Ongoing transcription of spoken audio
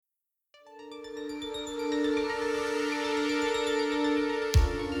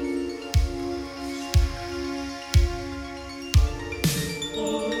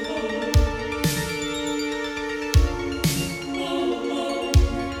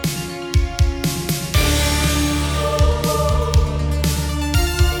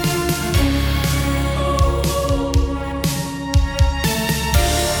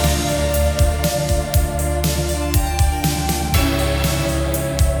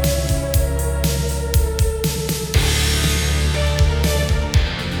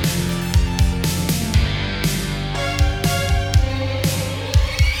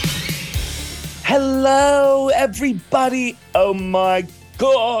Hello, everybody. Oh my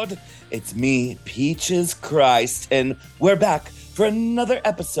God. It's me, Peaches Christ, and we're back for another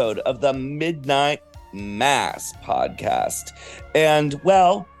episode of the Midnight Mass podcast. And,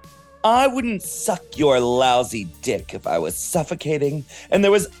 well, I wouldn't suck your lousy dick if I was suffocating and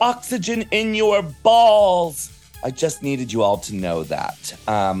there was oxygen in your balls. I just needed you all to know that.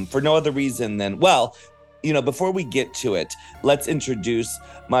 For no other reason than, well, before we get to it, let's introduce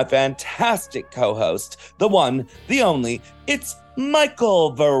my fantastic co-host, the one, the only, it's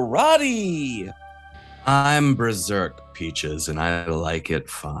Michael Varrati. I'm Berserk, Peaches, and I like it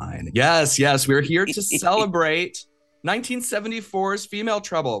fine. Yes, we're here to celebrate 1974's Female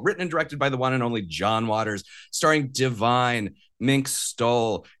Trouble, written and directed by the one and only John Waters, starring Divine, Mink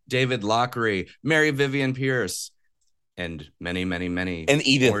Stole, David Lochary, Mary Vivian Pierce, and many. And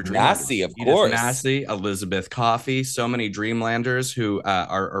Edith Massey, of course. Edith Massey, Elizabeth Coffey, so many Dreamlanders who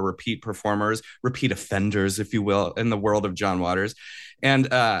are repeat performers, repeat offenders, if you will, in the world of John Waters. And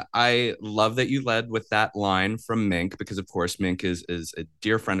I love that you led with that line from Mink, because, of course, Mink is a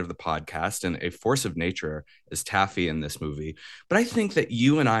dear friend of the podcast and a force of nature as Taffy in this movie. But I think that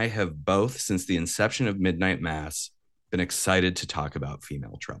you and I have both, since the inception of Midnight Mass, been excited to talk about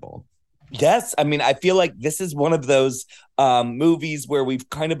Female Trouble. Yes, I mean, I feel like this is one of those movies where we've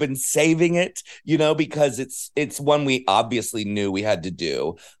kind of been saving it, because it's one we obviously knew we had to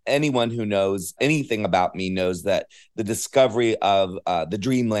do. Anyone who knows anything about me knows that the discovery of the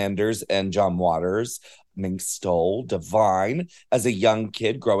Dreamlanders and John Waters, Mink Stole, Divine, as a young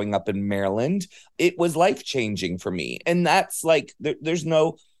kid growing up in Maryland, it was life-changing for me. And that's like, there's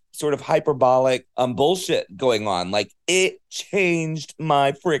no sort of hyperbolic bullshit going on. Like, it changed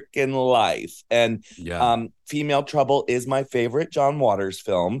my freaking life. And Female Trouble is my favorite John Waters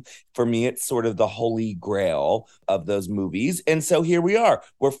film. For me, it's sort of the holy grail of those movies. And so here we are.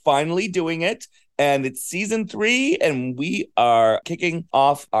 We're finally doing it. And it's season 3, and we are kicking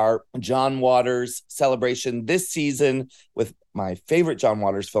off our John Waters celebration this season with my favorite John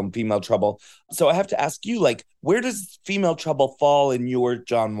Waters film, Female Trouble. So I have to ask you, where does Female Trouble fall in your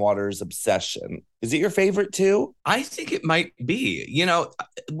John Waters obsession? Is it your favorite too? I think it might be.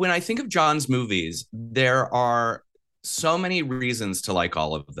 When I think of John's movies, there are so many reasons to like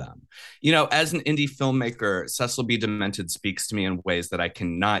all of them. As an indie filmmaker, Cecil B. Demented speaks to me in ways that I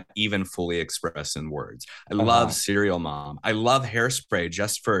cannot even fully express in words. I love Serial Mom. I love Hairspray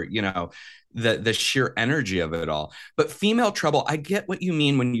just for, the sheer energy of it all. But Female Trouble, I get what you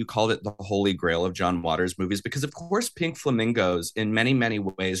mean when you called it the holy grail of John Waters movies, because of course Pink Flamingos in many, many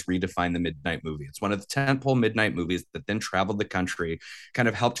ways redefined the midnight movie. It's one of the tentpole midnight movies that then traveled the country, kind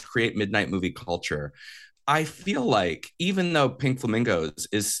of helped create midnight movie culture. I feel like even though Pink Flamingos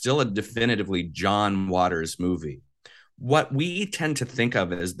is still a definitively John Waters movie, what we tend to think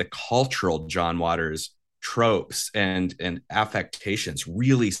of as the cultural John Waters tropes and affectations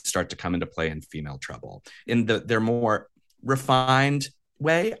really start to come into play in Female Trouble in their more refined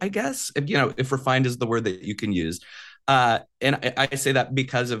way, I guess, if refined is the word that you can use. And I say that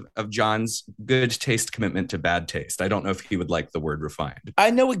because of John's good taste commitment to bad taste. I don't know if he would like the word refined. I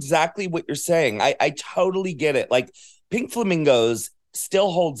know exactly what you're saying. I totally get it. Like, Pink Flamingos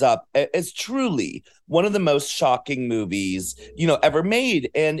still holds up as truly one of the most shocking movies, ever made.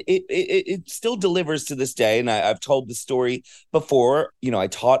 And it still delivers to this day. And I've told the story before. I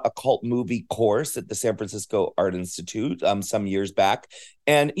taught a cult movie course at the San Francisco Art Institute some years back.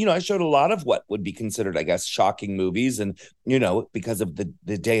 And, I showed a lot of what would be considered, I guess, shocking movies. And, because of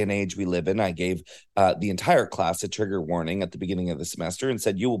the day and age we live in, I gave the entire class a trigger warning at the beginning of the semester and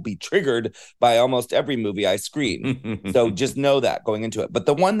said, you will be triggered by almost every movie I screen. So just know that going into it. But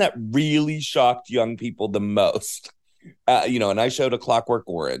the one that really shocked young people the most, and I showed A Clockwork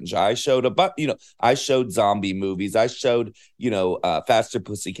Orange. I showed I showed zombie movies. I showed, Faster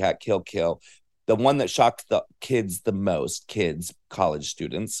Pussycat Kill. The one that shocked the kids the most, college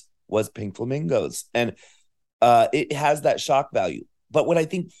students, was Pink Flamingos. And it has that shock value. But what I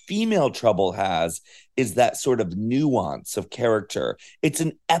think Female Trouble has is that sort of nuance of character. It's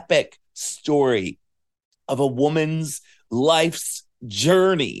an epic story of a woman's life's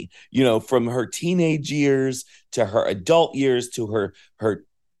journey, from her teenage years to her adult years to her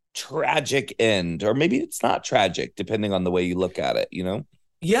tragic end. Or maybe it's not tragic, depending on the way you look at it,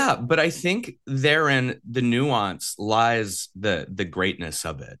 Yeah, but I think therein the nuance lies the greatness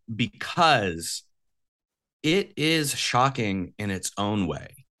of it, because it is shocking in its own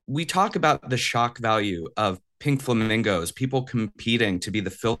way. We talk about the shock value of Pink Flamingos, people competing to be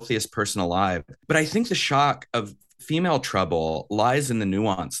the filthiest person alive. But I think the shock of female trouble lies in the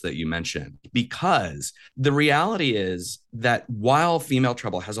nuance that you mentioned, because the reality is that while female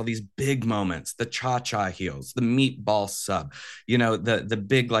trouble has all these big moments, the cha-cha heels, the meatball sub, the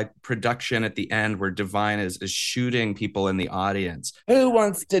big like production at the end where Divine is shooting people in the audience. Who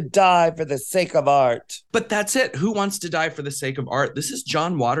wants to die for the sake of art? But that's it. Who wants to die for the sake of art? This is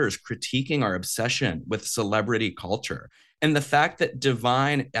John Waters critiquing our obsession with celebrity culture. And the fact that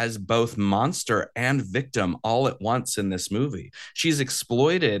Divine as both monster and victim all at once in this movie, she's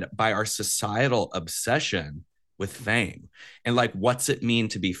exploited by our societal obsession with fame and like, what's it mean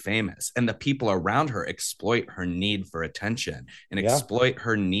to be famous? And the people around her exploit her need for attention and exploit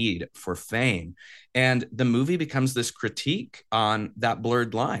her need for fame. And the movie becomes this critique on that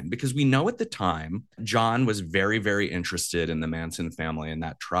blurred line, because we know at the time, John was very, very interested in the Manson family and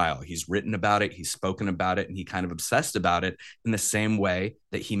that trial. He's written about it, he's spoken about it, and he kind of obsessed about it in the same way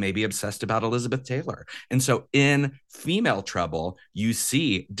that he may be obsessed about Elizabeth Taylor. And so in Female Trouble, you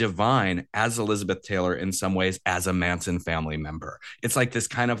see Divine as Elizabeth Taylor in some ways as a Manson family member. It's like this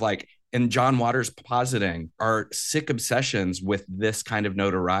kind of like, and John Waters positing our sick obsessions with this kind of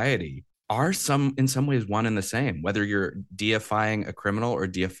notoriety are in some ways one and the same, whether you're deifying a criminal or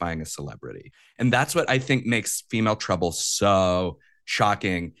deifying a celebrity. And that's what I think makes Female Trouble so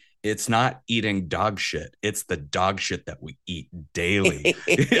shocking. It's not eating dog shit. It's the dog shit that we eat daily.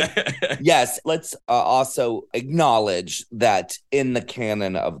 Yes. Let's also acknowledge that in the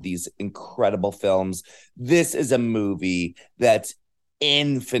canon of these incredible films, this is a movie that's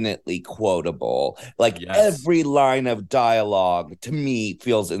infinitely quotable. Like, every line of dialogue to me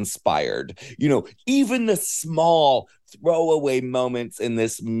feels inspired. Even the small throwaway moments in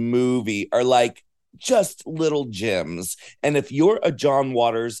this movie are like just little gems. And if you're a John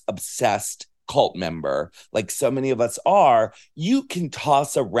Waters obsessed cult member, like so many of us are, you can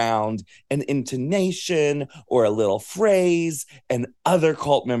toss around an intonation or a little phrase, and other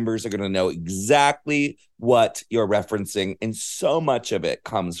cult members are going to know exactly what you're referencing. And so much of it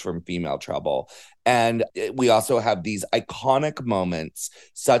comes from Female Trouble. And we also have these iconic moments,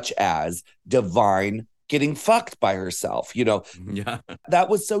 such as Divine getting fucked by herself. That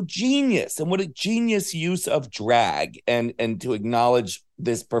was so genius. And what a genius use of drag, and to acknowledge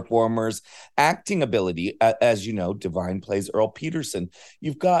this performer's acting ability. As you know, Divine plays Earl Peterson.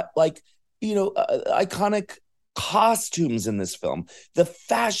 You've got iconic costumes in this film. The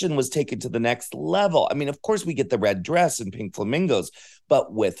fashion was taken to the next level. I mean, of course, we get the red dress and pink flamingos,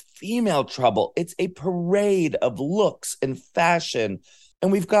 but with Female Trouble, it's a parade of looks and fashion.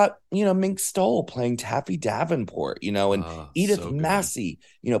 And we've got, Mink Stoll playing Taffy Davenport, and Edith Massey,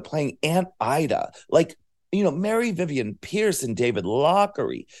 playing Aunt Ida. Like, Mary Vivian Pierce and David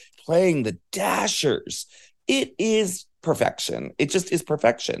Lockery playing the Dashers. It is perfection. It just is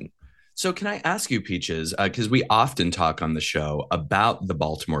perfection. So can I ask you, Peaches, because we often talk on the show about the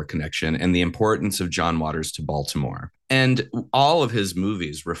Baltimore connection and the importance of John Waters to Baltimore. And all of his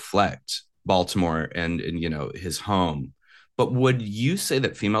movies reflect Baltimore and his home. But would you say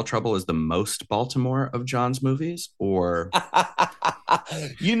that Female Trouble is the most Baltimore of John's movies, or?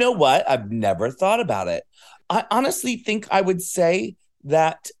 You know what? I've never thought about it. I honestly think I would say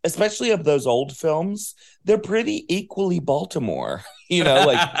that, especially of those old films, they're pretty equally Baltimore.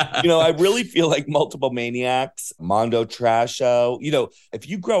 I really feel like Multiple Maniacs, Mondo Trasho. If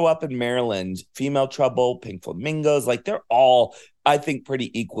you grow up in Maryland, Female Trouble, Pink Flamingos, like they're all, I think,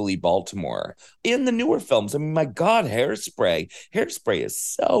 pretty equally Baltimore. In the newer films, I mean, my God, Hairspray. Hairspray is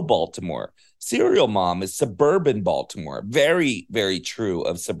so Baltimore. Serial Mom is suburban Baltimore. Very, very true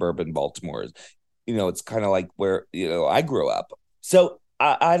of suburban Baltimore. It's kind of like where, I grew up. So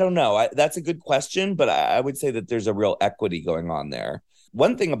I don't know. That's a good question, but I would say that there's a real equity going on there.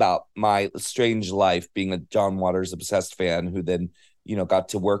 One thing about my strange life, being a John Waters obsessed fan who then, got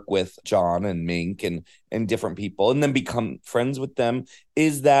to work with John and Mink and different people and then become friends with them,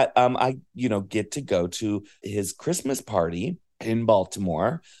 is that I, get to go to his Christmas party in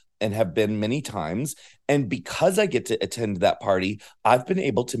Baltimore and have been many times. And because I get to attend that party, I've been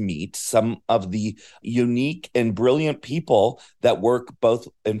able to meet some of the unique and brilliant people that work both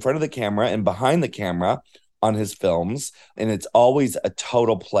in front of the camera and behind the camera on his films. And it's always a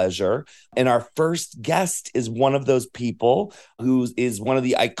total pleasure. And our first guest is one of those people who is one of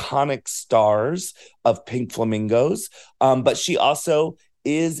the iconic stars of Pink Flamingos. But she also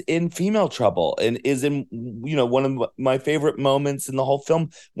is in Female Trouble and is in, one of my favorite moments in the whole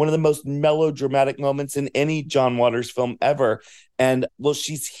film, one of the most melodramatic moments in any John Waters film ever. And well,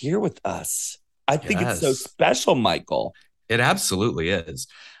 she's here with us. I think it's so special, Michael. It absolutely is.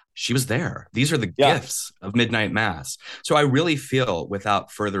 She was there. These are the gifts of Midnight Mass. So I really feel,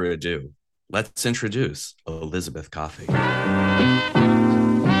 without further ado, Let's introduce Elizabeth Coffey.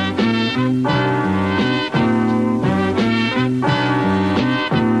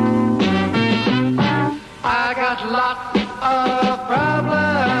 I got lots of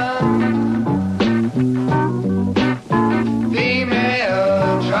problems,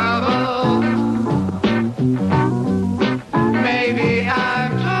 female trouble. Maybe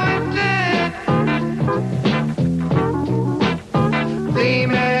I'm twisted,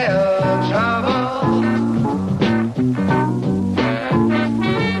 female trouble.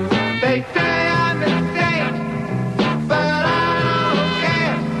 They say I'm a saint, but I don't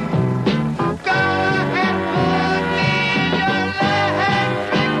care. Go ahead, put me in your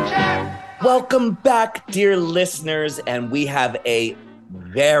electric chair. Welcome back, dear listeners, and we have a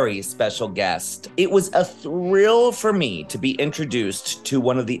very special guest. It was a thrill for me to be introduced to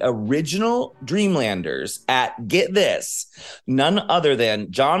one of the original Dreamlanders at, get this, none other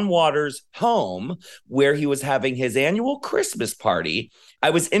than John Waters' home, where he was having his annual Christmas party.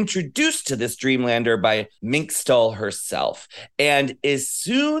 I was introduced to this Dreamlander by Mink Stull herself. And as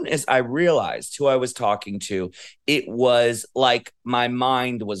soon as I realized who I was talking to, it was like my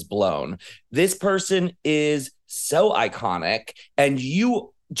mind was blown. This person is so iconic, and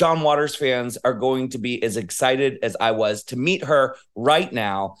you, John Waters fans, are going to be as excited as I was to meet her right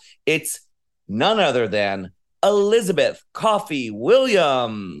now. It's none other than Elizabeth Coffey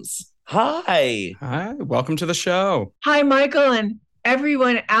Williams. Hi. Hi, welcome to the show. Hi, Michael, and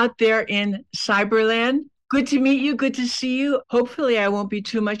everyone out there in Cyberland. Good to meet you. Good to see you. Hopefully, I won't be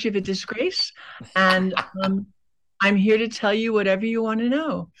too much of a disgrace. And I'm here to tell you whatever you want to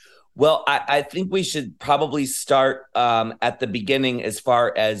know. Well, I think we should probably start at the beginning as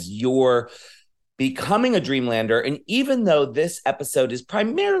far as your becoming a Dreamlander. And even though this episode is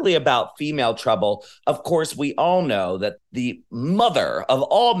primarily about female trouble, of course, we all know that the mother of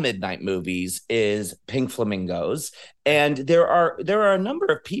all midnight movies is Pink Flamingos. And there are a number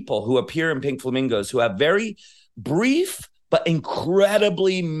of people who appear in Pink Flamingos who have very brief but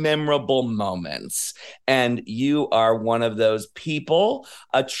incredibly memorable moments. And you are one of those people,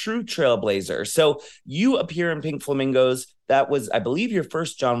 a true trailblazer. So you appear in Pink Flamingos. That was, I believe, your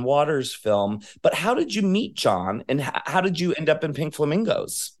first John Waters film. But how did you meet John, and how did you end up in Pink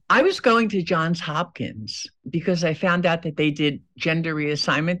Flamingos? I was going to Johns Hopkins because I found out that they did gender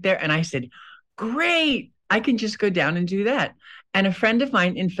reassignment there. And I said, great, I can just go down and do that. And a friend of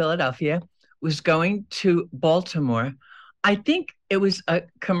mine in Philadelphia was going to Baltimore. I think it was a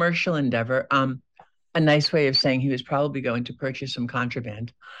commercial endeavor, a nice way of saying he was probably going to purchase some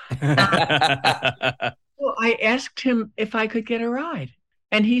contraband. So I asked him if I could get a ride,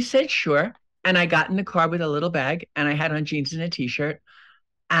 and he said, sure. And I got in the car with a little bag, and I had on jeans and a t-shirt.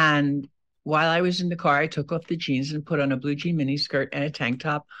 And while I was in the car, I took off the jeans and put on a blue jean mini skirt and a tank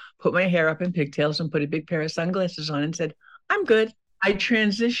top, put my hair up in pigtails and put a big pair of sunglasses on and said, I'm good. I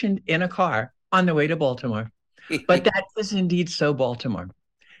transitioned in a car on the way to Baltimore. But that is indeed so Baltimore.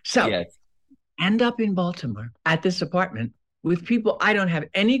 So Yes. end up in Baltimore at this apartment with people, I don't have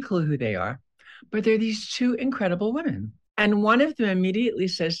any clue who they are, but they're these two incredible women. And one of them immediately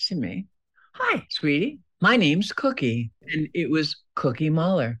says to me, hi, sweetie, my name's Cookie. And it was Cookie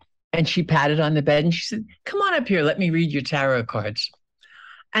Muller. And she patted on the bed and she said, come on up here, let me read your tarot cards.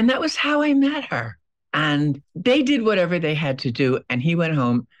 And that was how I met her. And they did whatever they had to do. And he went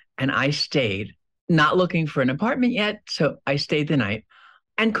home and I stayed. Not looking for an apartment yet, so I stayed the night.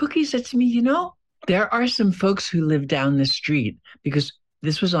 And Cookie said to me, you know, there are some folks who live down the street, because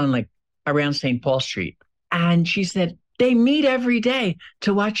this was on like around St. Paul Street. And she said, they meet every day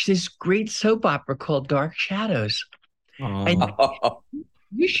to watch this great soap opera called Dark Shadows. And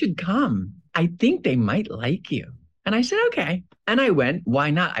you should come. I think they might like you. And I said, okay. And I went. Why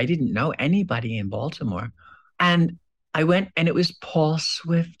not? I didn't know anybody in Baltimore. And I went, and it was Paul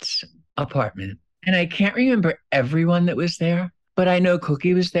Swift's apartment. And I can't remember everyone that was there, but I know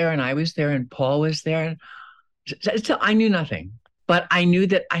Cookie was there and I was there and Paul was there. So I knew nothing, but I knew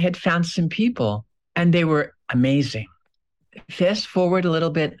that I had found some people and they were amazing. Fast forward a little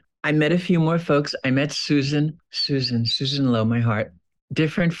bit. I met a few more folks. I met Susan Lowe, my heart,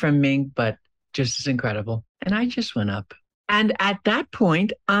 different from Ming, but just as incredible. And I just went up. And at that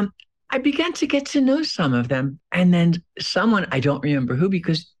point, I began to get to know some of them. And then someone, I don't remember who,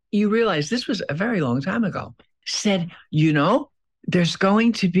 because you realize this was a very long time ago, said, you know, there's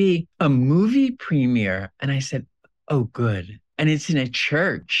going to be a movie premiere. And I said, oh, good. And it's in a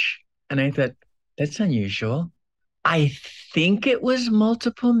church. And I thought, that's unusual. I think it was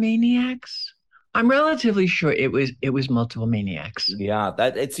Multiple Maniacs. I'm relatively sure it was Multiple Maniacs. Yeah,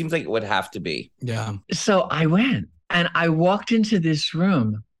 that it seems like it would have to be. Yeah. So I went and I walked into this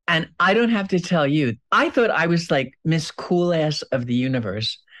room And I don't have to tell you, I thought I was like Miss Cool Ass of the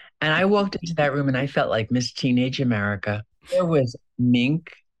universe. And I walked into that room and I felt like Miss Teenage America. There was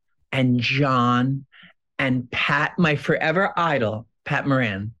Mink and John and Pat, my forever idol, Pat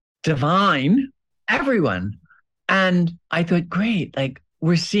Moran, Divine, everyone. And I thought, great, like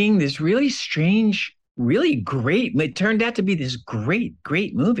we're seeing this really strange, really great. It turned out to be this great,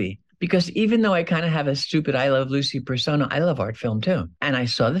 great movie. Because even though I kind of have a stupid I Love Lucy persona, I love art film too. And I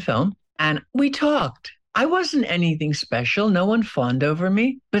saw the film and we talked. I wasn't anything special. No one fawned over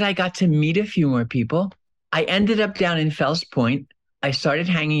me, but I got to meet a few more people. I ended up down in Fells Point. I started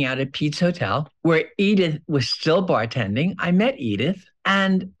hanging out at Pete's Hotel, where Edith was still bartending. I met Edith,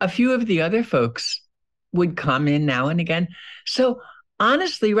 and a few of the other folks would come in now and again. So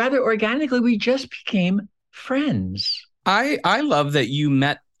honestly, rather organically, we just became friends. I love that you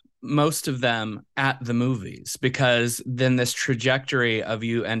met most of them at the movies, because then this trajectory of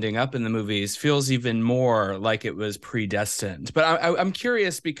you ending up in the movies feels even more like it was predestined. But I'm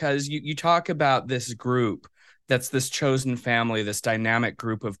curious, because you talk about this group that's this chosen family, this dynamic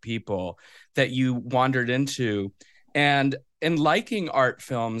group of people that you wandered into. And liking art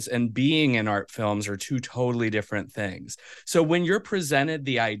films and being in art films are two totally different things. So when you're presented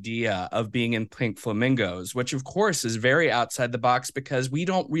the idea of being in Pink Flamingos, which of course is very outside the box because we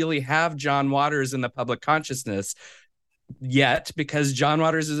don't really have John Waters in the public consciousness yet, because John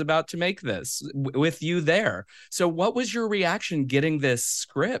Waters is about to make this with you there. So what was your reaction getting this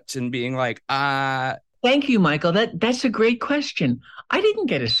script and being like, Thank you, Michael. That's a great question. I didn't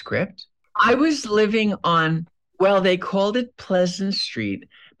get a script. I was living on, well, they called it Pleasant Street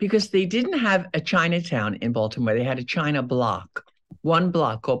because they didn't have a Chinatown in Baltimore. They had a China block, one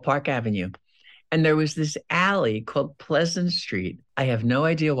block called Park Avenue. And there was this alley called Pleasant Street. I have no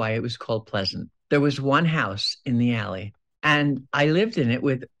idea why it was called Pleasant. There was one house in the alley, and I lived in it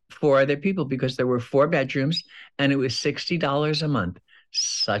with 4 other people because there were 4 bedrooms and it was $60 a month.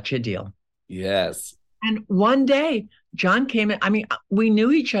 Such a deal. Yes. And one day, John came in. I mean, we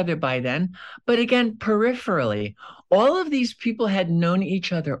knew each other by then, but again, peripherally, all of these people had known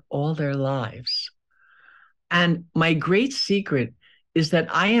each other all their lives. And my great secret is that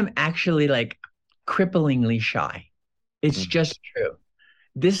I am actually like cripplingly shy. It's just true.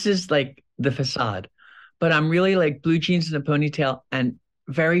 This is like the facade, but I'm really like blue jeans and a ponytail and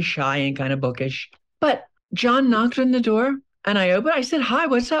very shy and kind of bookish. But John knocked on the door and I opened. I said, "Hi,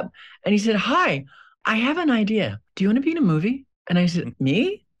 what's up?" And he said, "Hi, I have an idea. Do you want to be in a movie?" And I said,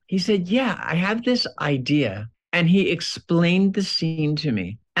 "Me?" He said, "Yeah, I have this idea." And he explained the scene to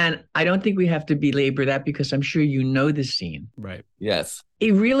me. And I don't think we have to belabor that because I'm sure you know the scene. right. Yes.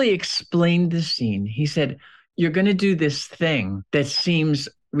 He really explained the scene. He said, "You're going to do this thing that seems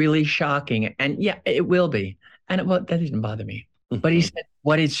really shocking." And yeah, it will be. And well, that didn't bother me. But he said,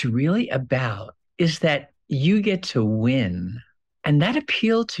 what it's really about is that you get to win. And that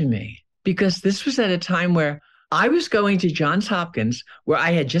appealed to me because this was at a time where I was going to Johns Hopkins, where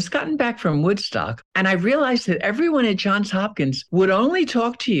I had just gotten back from Woodstock, and I realized that everyone at Johns Hopkins would only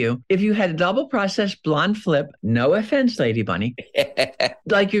talk to you if you had a double processed blonde flip. No offense, Lady Bunny.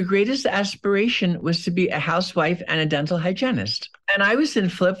 Like your greatest aspiration was to be a housewife and a dental hygienist. And I was in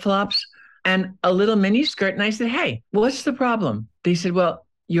flip-flops and a little mini skirt, and I said, "Hey, what's the problem?" They said, "Well,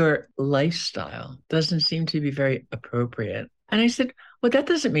 your lifestyle doesn't seem to be very appropriate." And I said, "Well, that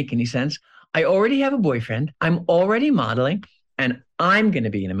doesn't make any sense. I already have a boyfriend. I'm already modeling, and I'm going to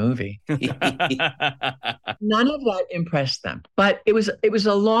be in a movie." None of that impressed them. But it was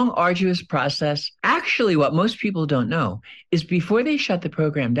a long, arduous process. Actually, what most people don't know is before they shut the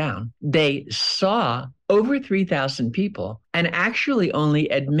program down, they saw over 3,000 people and actually only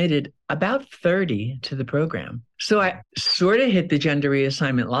admitted about 30 to the program. So I sort of hit the gender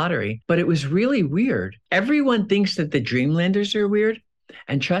reassignment lottery, but it was really weird. Everyone thinks that the Dreamlanders are weird.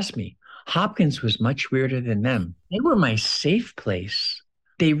 And trust me, Hopkins was much weirder than them. They were my safe place.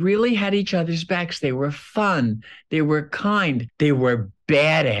 They really had each other's backs. They were fun. They were kind. They were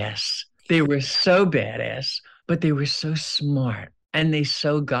badass. They were so badass, but they were so smart and they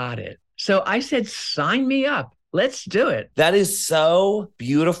so got it. So I said, sign me up. Let's do it. That is so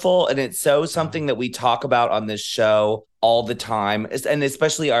beautiful. And it's so something that we talk about on this show all the time. And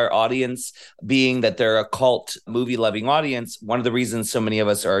especially our audience, being that they're a cult movie loving audience. One of the reasons so many of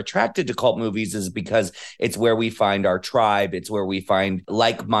us are attracted to cult movies is because it's where we find our tribe. It's where we find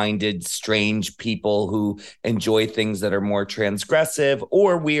like-minded, strange people who enjoy things that are more transgressive,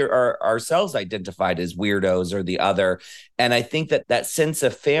 or we are ourselves identified as weirdos or the other. And I think that that sense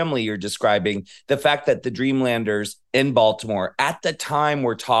of family you're describing, the fact that the Dreamlanders in Baltimore at the time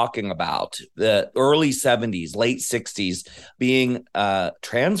we're talking about, the early 70s, late 60s, being a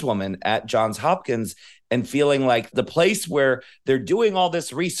trans woman at Johns Hopkins and feeling like the place where they're doing all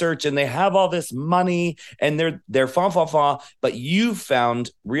this research and they have all this money and they're fa, but you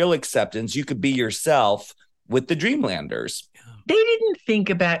found real acceptance. You could be yourself with the Dreamlanders. They didn't think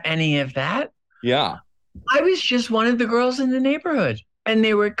about any of that. Yeah. I was just one of the girls in the neighborhood, and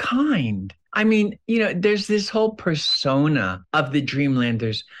they were kind. I mean, there's this whole persona of the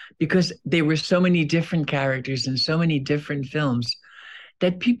Dreamlanders because they were so many different characters in so many different films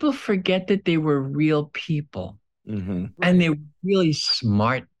that people forget that they were real people. Mm-hmm. And they were really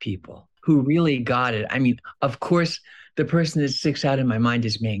smart people who really got it. I mean, of course, the person that sticks out in my mind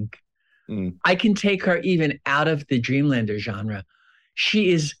is Mink. Mm. I can take her even out of the Dreamlander genre.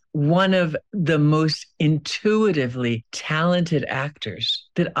 She is one of the most intuitively talented actors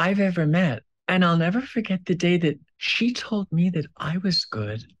that I've ever met. And I'll never forget the day that she told me that I was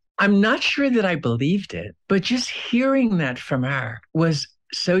good. I'm not sure that I believed it, but just hearing that from her was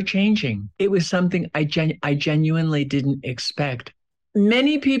so changing. It was something I genuinely didn't expect.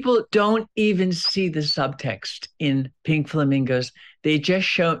 Many people don't even see the subtext in Pink Flamingos. They just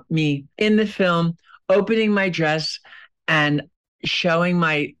show me in the film opening my dress and showing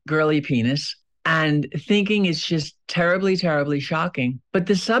my girly penis and thinking it's just terribly, terribly shocking. But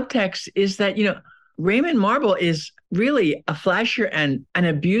the subtext is that, Raymond Marble is really a flasher and an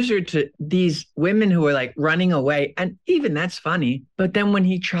abuser to these women who are like running away. And even that's funny. But then when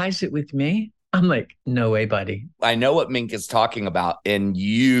he tries it with me, I'm like, no way, buddy. I know what Mink is talking about, and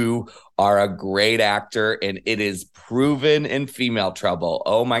you are a great actor, and it is proven in Female Trouble.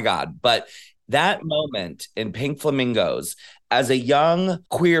 Oh my God. But that moment in Pink Flamingos, as a young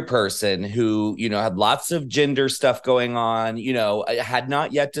queer person who, had lots of gender stuff going on, had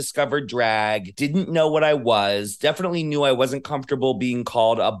not yet discovered drag, didn't know what I was, definitely knew I wasn't comfortable being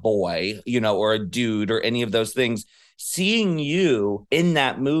called a boy, or a dude or any of those things. Seeing you in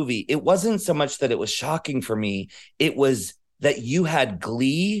that movie, it wasn't so much that it was shocking for me. It was that you had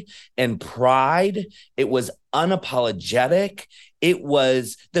glee and pride. It was unapologetic.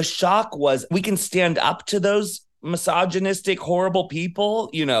 The shock was, we can stand up to those misogynistic, horrible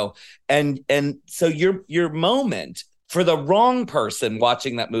people, and so your moment for the wrong person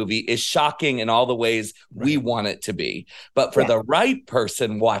watching that movie is shocking in all the ways we want it to be. But for the right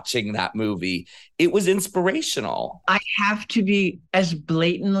person watching that movie, it was inspirational. I have to be as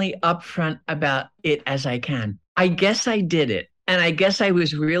blatantly upfront about it as I can. I guess I did it. And I guess I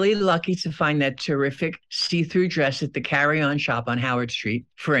was really lucky to find that terrific see-through dress at the Carry-On shop on Howard Street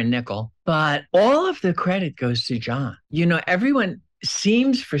for a nickel. But all of the credit goes to John. Everyone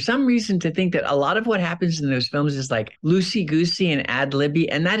seems for some reason to think that a lot of what happens in those films is like loosey-goosey and ad-libby,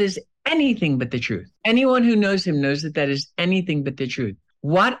 and that is anything but the truth. Anyone who knows him knows that is anything but the truth.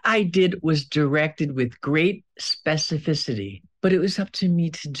 What I did was directed with great specificity, but it was up to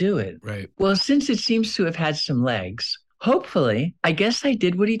me to do it. Right. Well, since it seems to have had some legs, hopefully, I guess I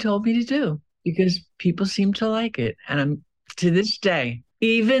did what he told me to do because people seem to like it. And I'm to this day,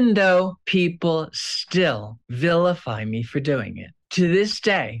 even though people still vilify me for doing it, to this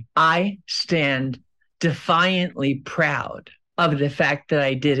day, I stand defiantly proud of the fact that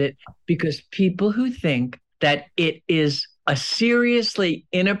I did it because people who think that it is a seriously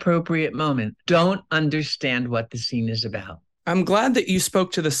inappropriate moment don't understand what the scene is about. I'm glad that you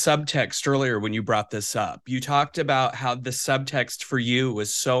spoke to the subtext earlier when you brought this up. You talked about how the subtext for you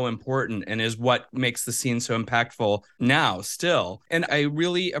was so important and is what makes the scene so impactful now, still. And I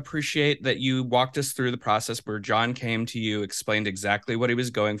really appreciate that you walked us through the process where John came to you, explained exactly what he was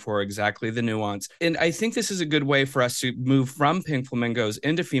going for, exactly the nuance. And I think this is a good way for us to move from Pink Flamingos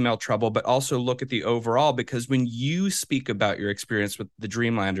into Female Trouble, but also look at the overall, because when you speak about your experience with the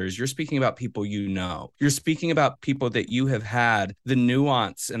Dreamlanders, you're speaking about people you know. You're speaking about people that you have had the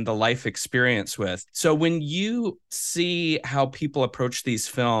nuance and the life experience with. So when you see how people approach these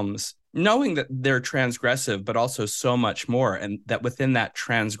films, knowing that they're transgressive, but also so much more, and that within that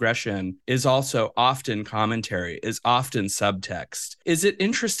transgression is also often commentary, is often subtext. Is it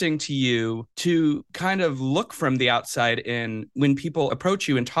interesting to you to kind of look from the outside in when people approach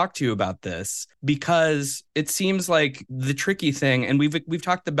you and talk to you about this? Because it seems like the tricky thing, and we've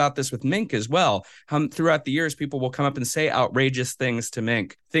talked about this with Mink as well, how throughout the years people will come up and say outrageous things to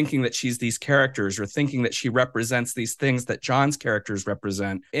Mink, thinking that she's these characters or thinking that she represents these things that John's characters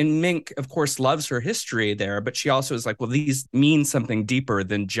represent. And Mink, of course, loves her history there, but she also is like, well, these mean something deeper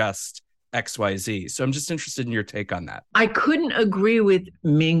than just XYZ. So I'm just interested in your take on that. I couldn't agree with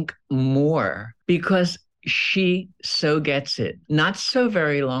Mink more because she so gets it. Not so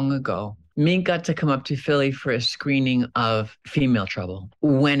very long ago, Mink got to come up to Philly for a screening of Female Trouble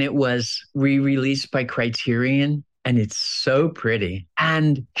when it was re-released by Criterion. And it's so pretty.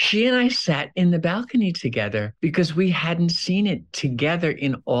 And she and I sat in the balcony together because we hadn't seen it together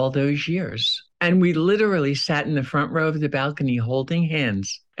in all those years. And we literally sat in the front row of the balcony holding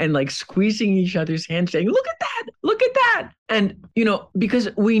hands and like squeezing each other's hands, saying, look at that, look at that. And, you know, because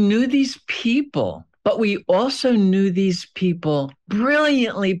we knew these people, but we also knew these people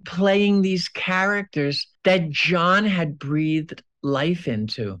brilliantly playing these characters that John had breathed life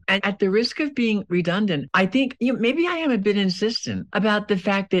into. And at the risk of being redundant, I think maybe I am a bit insistent about the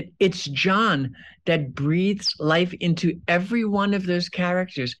fact that it's John that breathes life into every one of those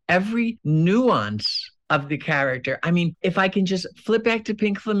characters, every nuance of the character. I mean, if I can just flip back to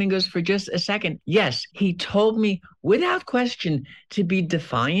Pink Flamingos for just a second. Yes, he told me without question to be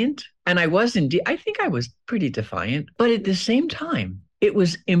defiant. And I was indeed, I think I was pretty defiant. But at the same time, it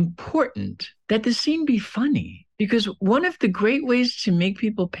was important that the scene be funny. Because one of the great ways to make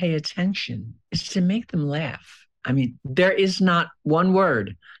people pay attention is to make them laugh. I mean, there is not one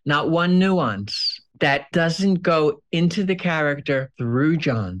word, not one nuance that doesn't go into the character through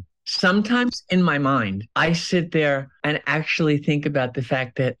John. Sometimes in my mind, I sit there and actually think about the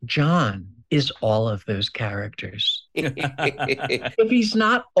fact that John is all of those characters. If he's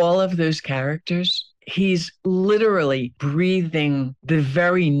not all of those characters, he's literally breathing the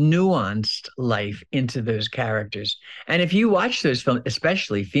very nuanced life into those characters. And if you watch those films,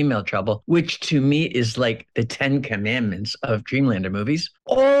 especially Female Trouble, which to me is like the 10 commandments of Dreamlander movies,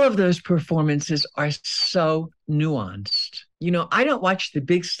 all of those performances are so nuanced. You know, I don't watch the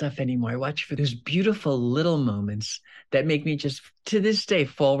big stuff anymore. I watch for those beautiful little moments that make me just, to this day,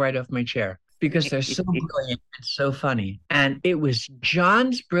 fall right off my chair, because they're so brilliant and so funny. And it was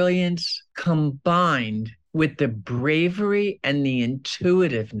John's brilliance combined with the bravery and the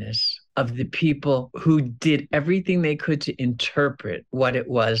intuitiveness of the people who did everything they could to interpret what it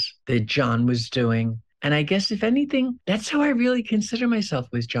was that John was doing. And I guess, if anything, that's how I really consider myself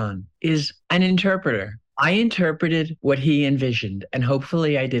with John, is an interpreter. I interpreted what he envisioned, and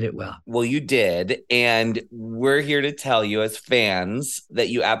hopefully I did it well. Well, you did. And we're here to tell you as fans that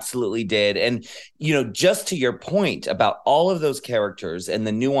you absolutely did. And, you know, just to your point about all of those characters and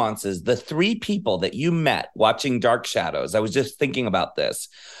the nuances, the three people that you met watching Dark Shadows, I was just thinking about this,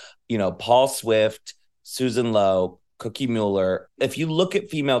 you know, Paul Swift, Susan Lowe, Cookie Mueller. If you look at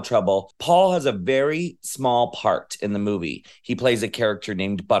Female Trouble, Paul has a very small part in the movie. He plays a character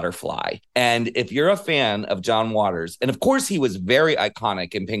named Butterfly. And if you're a fan of John Waters, and of course he was very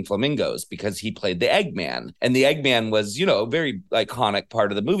iconic in Pink Flamingos because he played the Eggman. And the Eggman was, you know, a very iconic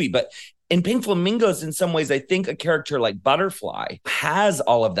part of the movie. But in Pink Flamingos, in some ways, I think a character like Butterfly has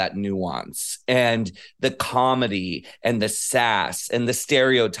all of that nuance and the comedy and the sass and the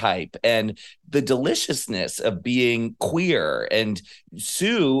stereotype and the deliciousness of being queer, and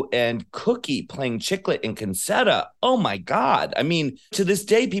Sue and Cookie playing Chiclet and Concetta. Oh my God. I mean, to this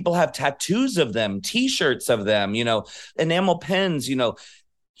day, people have tattoos of them, T-shirts of them, you know, enamel pens, you know,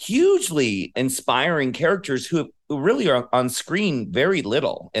 hugely inspiring characters who really are on screen very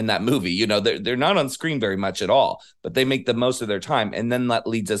little in that movie. You know, they're not on screen very much at all, but they make the most of their time. And then that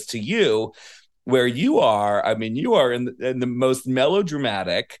leads us to you, where you are. I mean, you are in the most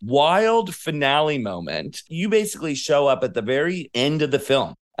melodramatic, wild finale moment. You basically show up at the very end of the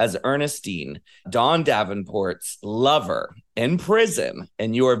film as Ernestine, Dawn Davenport's lover, in prison.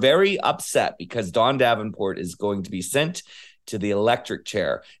 And you are very upset because Dawn Davenport is going to be sent to the electric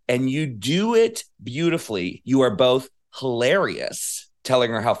chair. And you do it beautifully. You are both hilarious,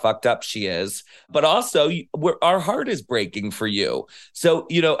 telling her how fucked up she is, but also our heart is breaking for you. So,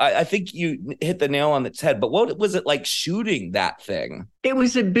 you know, I think you hit the nail on its head. But what was it like shooting that thing? It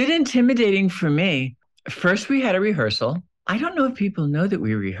was a bit intimidating for me. First, we had a rehearsal. I don't know if people know that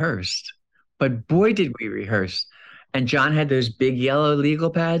we rehearsed, but boy, did we rehearse. And John had those big yellow legal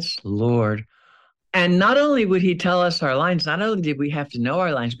pads. Lord. And not only would he tell us our lines, not only did we have to know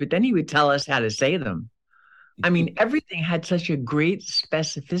our lines, but then he would tell us how to say them. I mean, everything had such a great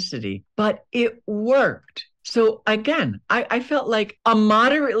specificity, but it worked. So again, I felt like a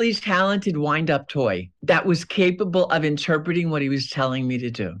moderately talented wind-up toy that was capable of interpreting what he was telling me to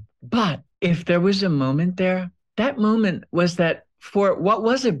do. But if there was a moment there, that moment was that for what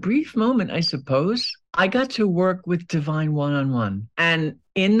was a brief moment, I suppose, I got to work with Divine one-on-one. And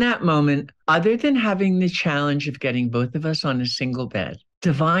in that moment, other than having the challenge of getting both of us on a single bed,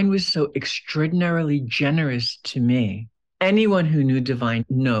 Divine was so extraordinarily generous to me. Anyone who knew Divine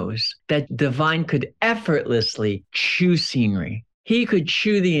knows that Divine could effortlessly chew scenery. He could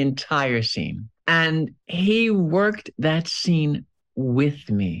chew the entire scene. And he worked that scene with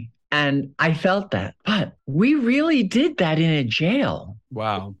me. And I felt that. But we really did that in a jail.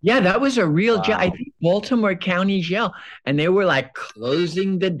 Wow. Yeah, that was a real jail. I Wow. think Baltimore County Jail. And they were like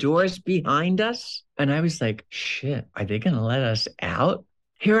closing the doors behind us. And I was like, shit, are they going to let us out?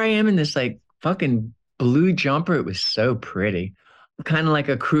 Here I am in this like fucking blue jumper. It was so pretty. Kind of like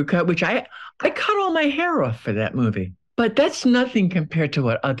a crew cut, which I cut all my hair off for that movie. But that's nothing compared to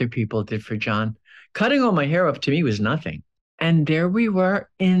what other people did for John. Cutting all my hair off to me was nothing. And there we were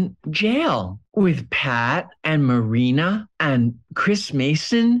in jail with Pat and Marina and Chris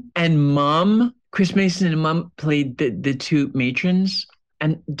Mason and Mom. Chris Mason and Mom played the two matrons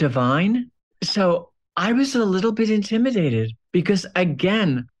and Divine. So I was a little bit intimidated because,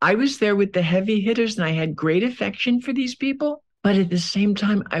 again, I was there with the heavy hitters and I had great affection for these people. But at the same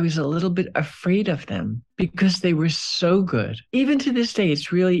time, I was a little bit afraid of them because they were so good. Even to this day,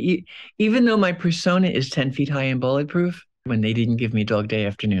 it's really, even though my persona is 10 feet high and bulletproof, when they didn't give me Dog Day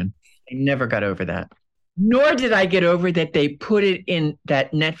Afternoon, I never got over that. Nor did I get over that they put it in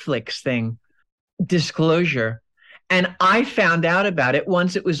that Netflix thing, Disclosure. And I found out about it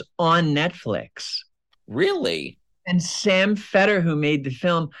once it was on Netflix. Really? And Sam Feder, who made the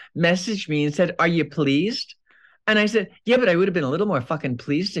film, messaged me and said, "Are you pleased?" And I said, "Yeah, but I would have been a little more fucking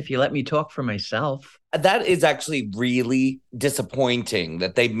pleased if you let me talk for myself." That is actually really disappointing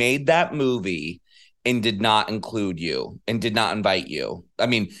that they made that movie and did not include you and did not invite you. I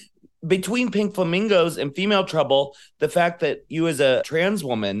mean, between Pink Flamingos and Female Trouble, the fact that you as a trans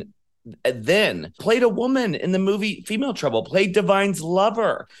woman then played a woman in the movie Female Trouble, played Divine's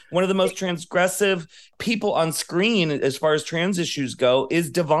lover. One of the most transgressive people on screen as far as trans issues go is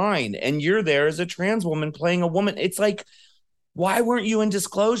Divine. And you're there as a trans woman playing a woman. It's like, why weren't you in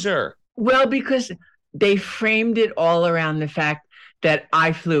Disclosure? Well, because they framed it all around the fact that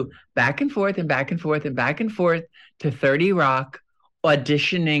I flew back and forth and back and forth and back and forth to 30 Rock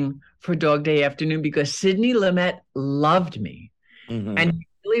auditioning for Dog Day Afternoon because Sidney Lumet loved me. Mhm. And he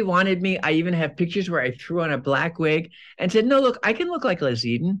really wanted me. I even have pictures where I threw on a black wig and said, "No, look, I can look like Liz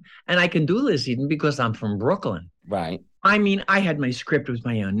Eden and I can do Liz Eden because I'm from Brooklyn." Right. I mean, I had my script with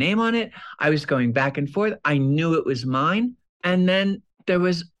my own name on it. I was going back and forth. I knew it was mine. And then there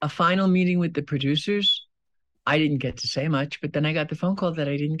was a final meeting with the producers. I didn't get to say much, but then I got the phone call that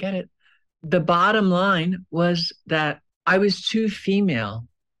I didn't get it. The bottom line was that I was too female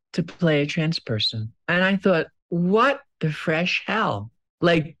to play a trans person. And I thought, what the fresh hell?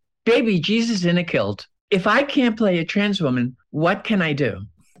 Like, baby Jesus in a kilt. If I can't play a trans woman, what can I do?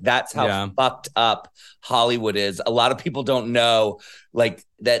 That's how Yeah. fucked up Hollywood is. A lot of people don't know, like,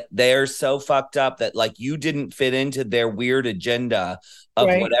 that they're so fucked up that, like, you didn't fit into their weird agenda of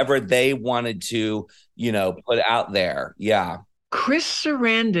Right. whatever they wanted to, put out there. Yeah. Chris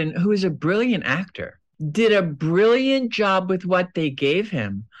Sarandon, who is a brilliant actor, did a brilliant job with what they gave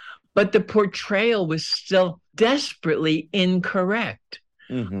him, but the portrayal was still desperately incorrect.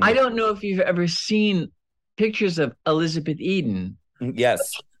 Mhm. I don't know if you've ever seen pictures of Elizabeth Eden.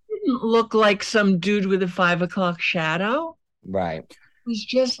 Yes. Didn't look like some dude with a 5 o'clock shadow. Right. It was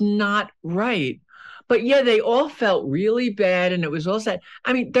just not right. But yeah, they all felt really bad, and it was all sad.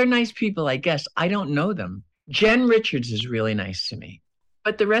 I mean, they're nice people, I guess. I don't know them. Jen Richards is really nice to me.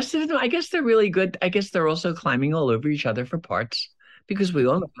 But the rest of them, I guess they're really good. I guess they're also climbing all over each other for parts because we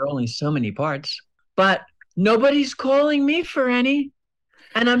all know there are only so many parts. But nobody's calling me for any.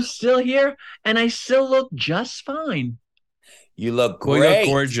 And I'm still here, and I still look just fine. You look Well, you look great.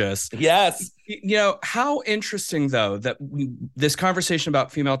 gorgeous. Yes. You know, how interesting, though, that this conversation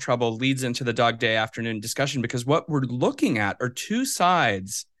about Female Trouble leads into the Dog Day Afternoon discussion, because what we're looking at are two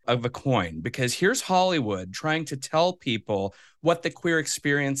sides of a coin. Because here's Hollywood trying to tell people what the queer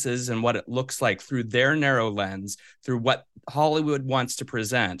experience is and what it looks like through their narrow lens, through what Hollywood wants to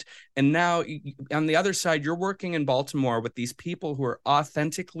present. And now on the other side, you're working in Baltimore with these people who are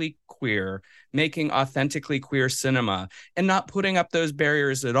authentically queer, making authentically queer cinema and not putting up those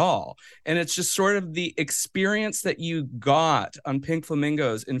barriers at all. And it's just sort of the experience that you got on Pink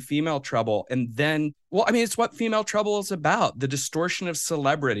Flamingos and Female Trouble. And then, well, I mean, it's what Female Trouble is about, the distortion of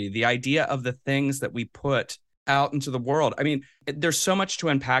celebrity, the idea of the things that we put out into the world. I mean, there's so much to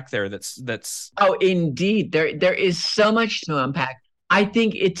unpack there. That's Oh, indeed. There is so much to unpack. I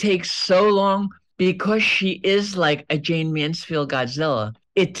think it takes so long because she is like a Jane Mansfield Godzilla.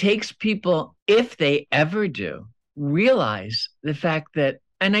 It takes people, if they ever do, realize the fact that,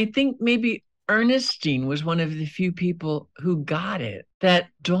 and I think maybe Ernestine was one of the few people who got it, that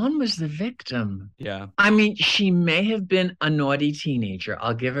Dawn was the victim. Yeah. I mean, she may have been a naughty teenager.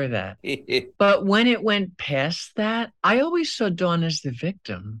 I'll give her that. But when it went past that, I always saw Dawn as the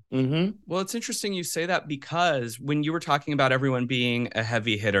victim. Mm-hmm. Well, it's interesting you say that, because when you were talking about everyone being a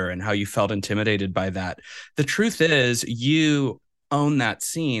heavy hitter and how you felt intimidated by that, the truth is you own that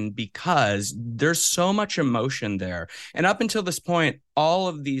scene because there's so much emotion there. And up until this point, all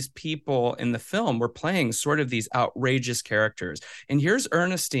of these people in the film were playing sort of these outrageous characters. And here's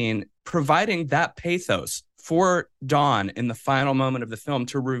Ernestine providing that pathos for Dawn in the final moment of the film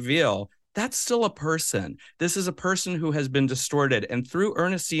to reveal that's still a person. This is a person who has been distorted. And through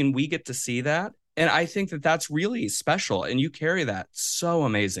Ernestine, we get to see that. And I think that that's really special. And you carry that so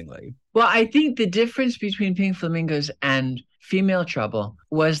amazingly. Well, I think the difference between Pink Flamingos and Female Trouble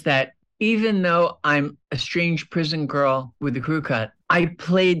was that even though I'm a strange prison girl with a crew cut, I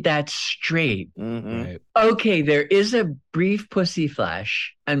played that straight. Mm-hmm. Right. Okay, there is a brief pussy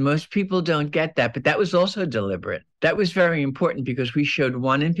flash, and most people don't get that, but that was also deliberate. That was very important because we showed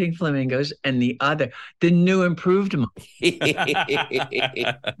one in Pink Flamingos and the other, the new improved model, the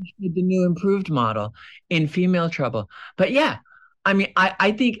new improved model in Female Trouble. But yeah, I mean,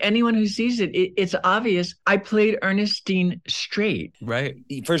 I think anyone who sees it's obvious. I played Ernestine straight. Right.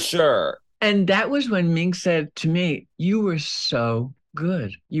 For sure. And that was when Mink said to me, you were so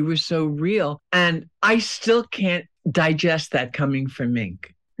good. You were so real. And I still can't digest that coming from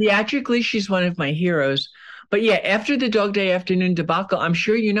Mink. Theatrically, she's one of my heroes. But yeah, after the Dog Day Afternoon debacle, I'm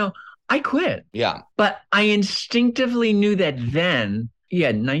sure you know, I quit. Yeah. But I instinctively knew that then,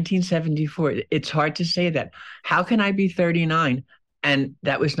 1974, it's hard to say that. How can I be 39? And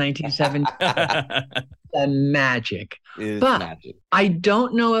that was 1970. The magic. It is But magic. I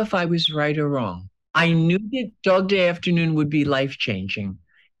don't know if I was right or wrong. I knew that Dog Day Afternoon would be life-changing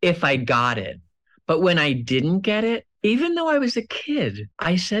if I got it. But when I didn't get it, even though I was a kid,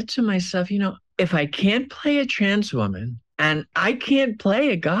 I said to myself, if I can't play a trans woman and I can't play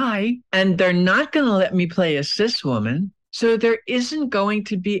a guy, and they're not going to let me play a cis woman, so there isn't going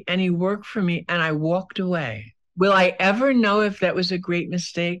to be any work for me, and I walked away. Will I ever know if that was a great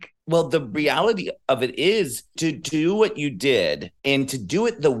mistake? Well, the reality of it is to do what you did and to do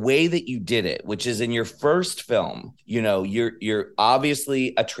it the way that you did it, which is in your first film. You're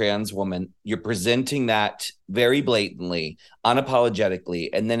obviously a trans woman. You're presenting that very blatantly, unapologetically.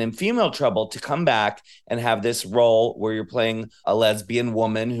 And then in Female Trouble, to come back and have this role where you're playing a lesbian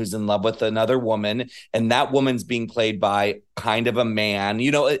woman who's in love with another woman, and that woman's being played by kind of a man,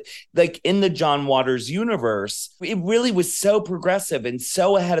 like in the John Waters universe, it really was so progressive and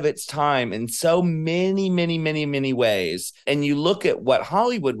so ahead of its time in so many, many, many, many ways. And you look at what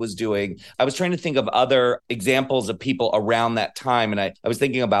Hollywood was doing. I was trying to think of other examples of people around that time. And I was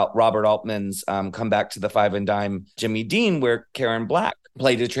thinking about Robert Altman's Come Back to the Five and Dime Jimmy Dean, where Karen Black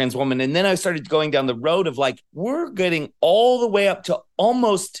played a trans woman. And then I started going down the road of like, we're getting all the way up to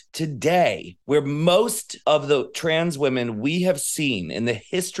almost today, where most of the trans women we have seen in the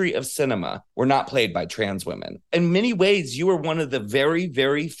history of cinema were not played by trans women. In many ways, you were one of the very,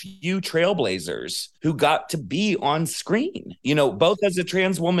 very few trailblazers who got to be on screen, both as a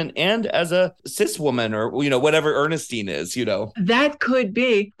trans woman and as a cis woman, or, whatever Ernestine is, That could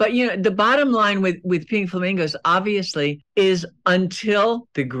be. But, the bottom line with Pink Flamingos, obviously, is until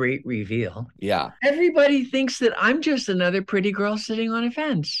the great reveal. Yeah. Everybody thinks that I'm just another pretty girl sitting on a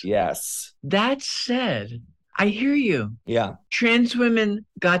fence. Yes. That said, I hear you. Yeah. Trans women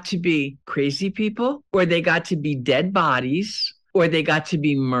got to be crazy people, or they got to be dead bodies, or they got to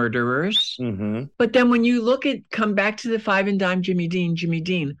be murderers. Mm-hmm. But then when you come back to the Five and Dime Jimmy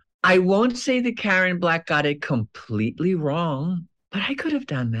Dean, I won't say that Karen Black got it completely wrong, but I could have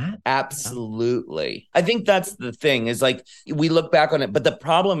done that. Absolutely. I think that's the thing is like we look back on it, but the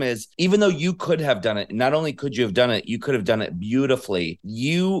problem is even though you could have done it, not only could you have done it, you could have done it beautifully.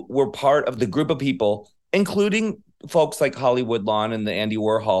 You were part of the group of people, including folks like Hollywood Lawn and the Andy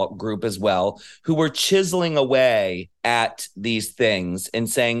Warhol group as well, who were chiseling away at these things and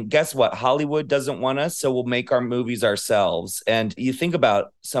saying, guess what? Hollywood doesn't want us, so we'll make our movies ourselves. And you think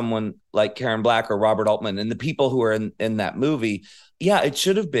about someone like Karen Black or Robert Altman and the people who are in that movie. Yeah, it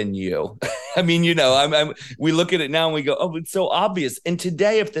should have been you. I mean, we look at it now and we go, oh, it's so obvious. And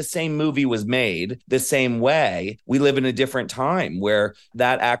today, if the same movie was made the same way, we live in a different time where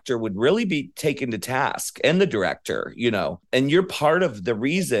that actor would really be taken to task, and the director, and you're part of the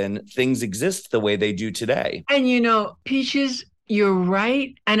reason things exist the way they do today. And, Peaches, you're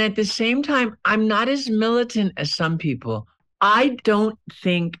right. And at the same time, I'm not as militant as some people. I don't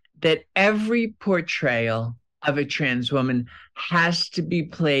think that every portrayal of a trans woman has to be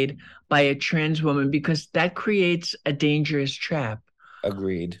played by a trans woman because that creates a dangerous trap,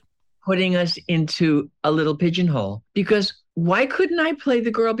 Agreed. putting us into a little pigeonhole. Because why couldn't I play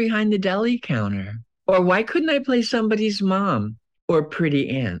the girl behind the deli counter? Or why couldn't I play somebody's mom or pretty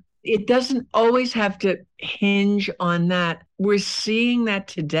aunt? It doesn't always have to hinge on that. We're seeing that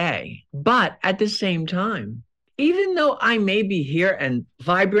today. But at the same time, even though I may be here and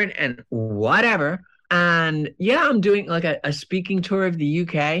vibrant and whatever, and yeah, I'm doing like a speaking tour of the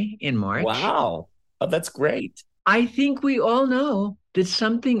UK in March. Wow. Oh, that's great. I think we all know that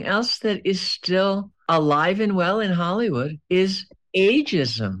something else that is still alive and well in Hollywood is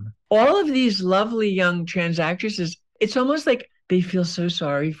ageism. All of these lovely young trans actresses, it's almost like they feel so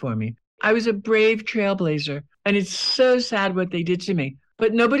sorry for me. I was a brave trailblazer, and it's so sad what they did to me.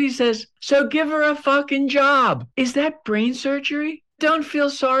 But nobody says, so give her a fucking job. Is that brain surgery? Don't feel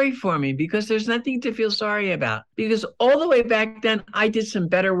sorry for me because there's nothing to feel sorry about. Because all the way back then, I did some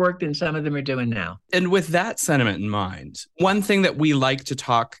better work than some of them are doing now. And with that sentiment in mind, one thing that we like to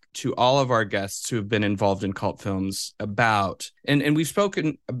talk to all of our guests who have been involved in cult films about, and we've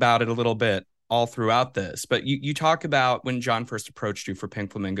spoken about it a little bit all throughout this, but you talk about when John first approached you for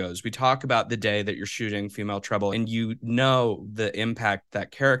Pink Flamingos. We talk about the day that you're shooting Female Trouble and you know the impact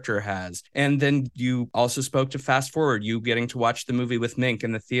that character has. And then you also spoke to Fast Forward, you getting to watch the movie with Mink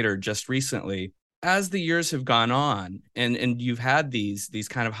in the theater just recently. As the years have gone on and you've had these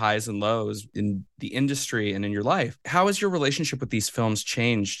kind of highs and lows in the industry and in your life, how has your relationship with these films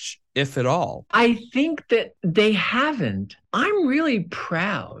changed, if at all? I think that they haven't. I'm really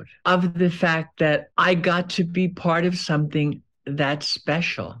proud of the fact that I got to be part of something that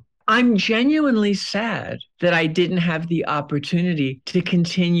special. I'm genuinely sad that I didn't have the opportunity to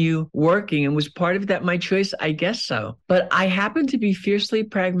continue working. And was part of that my choice? I guess so. But I happen to be fiercely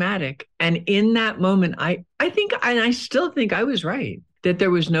pragmatic. And in that moment, I think, and I still think I was right, that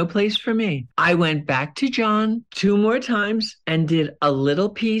there was no place for me. I went back to John 2 more times and did a little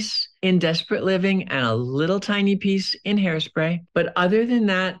piece in Desperate Living and a little tiny piece in Hairspray. But other than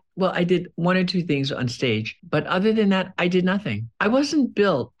that, well, I did 1 or 2 things on stage. But other than that, I did nothing. I wasn't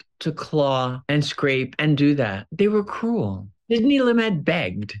built to claw and scrape and do that. They were cruel. Sidney Lumet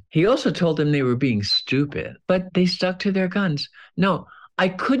begged. He also told them they were being stupid, but they stuck to their guns. No, I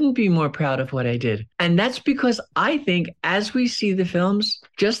couldn't be more proud of what I did. And that's because I think as we see the films,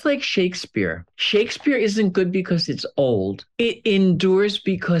 just like Shakespeare isn't good because it's old. It endures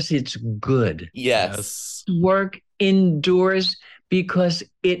because it's good. Yes. Work endures because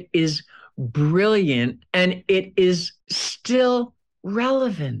it is brilliant and it is still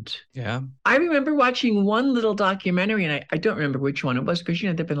relevant. Yeah. I remember watching one little documentary, and I don't remember which one it was because,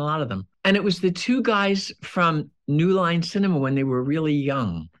 there've been a lot of them. And it was the 2 guys from New Line Cinema when they were really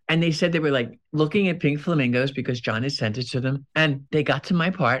young. And they said they were like looking at Pink Flamingos because John had sent it to them. And they got to my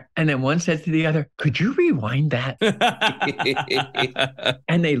part. And then one said to the other, could you rewind that?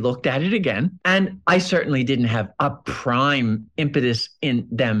 And they looked at it again. And I certainly didn't have a prime impetus in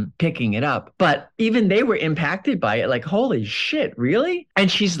them picking it up. But even they were impacted by it. Like, holy shit, really?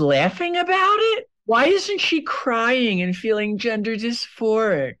 And she's laughing about it? Why isn't she crying and feeling gender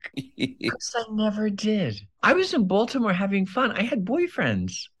dysphoric? Because I never did. I was in Baltimore having fun. I had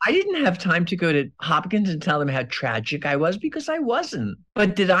boyfriends. I didn't have time to go to Hopkins and tell them how tragic I was because I wasn't.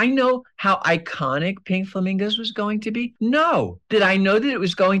 But did I know how iconic Pink Flamingos was going to be? No. Did I know that it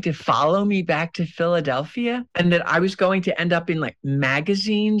was going to follow me back to Philadelphia and that I was going to end up in like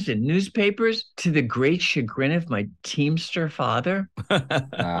magazines and newspapers to the great chagrin of my Teamster father?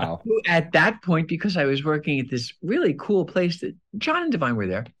 Wow. Who at that point, because I was working at this really cool place that John and Divine were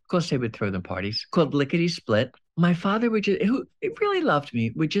there, of course they would throw them parties, called Lickety Split. My father would just, who really loved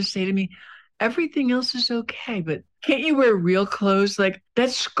me, would just say to me, everything else is okay, but can't you wear real clothes? Like,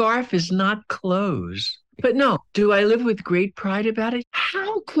 that scarf is not clothes. But no, do I live with great pride about it?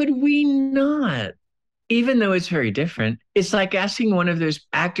 How could we not? Even though it's very different, it's like asking one of those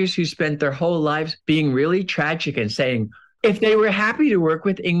actors who spent their whole lives being really tragic and saying, if they were happy to work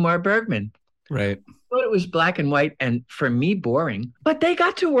with Ingmar Bergman. Right. Thought it was black and white and for me boring, but they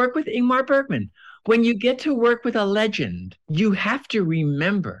got to work with Ingmar Bergman. When you get to work with a legend, you have to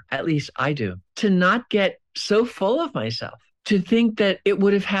remember, at least I do, to not get so full of myself, to think that it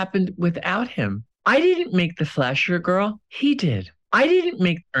would have happened without him. I didn't make the Flasher Girl. He did. I didn't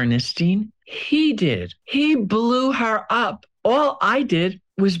make Ernestine. He did. He blew her up. All I did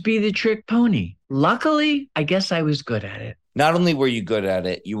was be the trick pony. Luckily, I guess I was good at it. Not only were you good at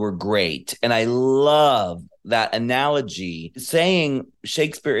it, you were great. And I love that analogy. Saying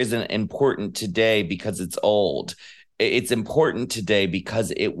Shakespeare isn't important today because it's old it's important today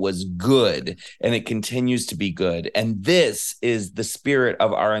because it was good and it continues to be good. And this is the spirit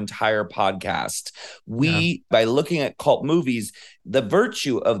of our entire podcast. We, by looking at cult movies, the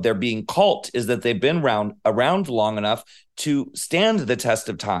virtue of their being cult is that they've been around long enough to stand the test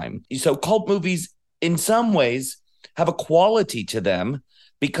of time. So cult movies, in some ways, have a quality to them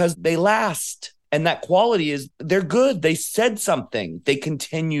because they last. And that quality is they're good. They said something. They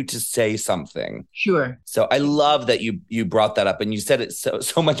continue to say something. Sure. So I love that you brought that up, and you said it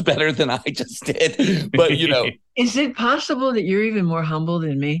so much better than I just did. But is it possible that you're even more humble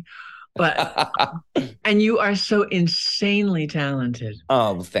than me? But and you are so insanely talented.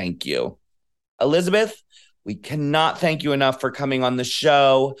 Oh, thank you, Elizabeth. We cannot thank you enough for coming on the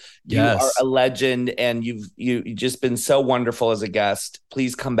show. Yes. You are a legend, and you've just been so wonderful as a guest.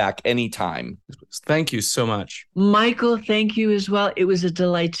 Please come back anytime. Thank you so much. Michael, thank you as well. It was a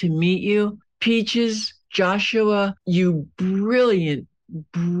delight to meet you. Peaches, Joshua, you brilliant,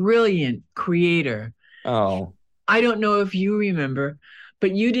 brilliant creator. Oh. I don't know if you remember,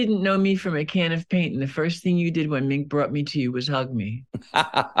 but you didn't know me from a can of paint, and the first thing you did when Mink brought me to you was hug me.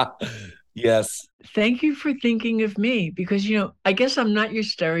 Yes. Thank you for thinking of me because, I guess I'm not your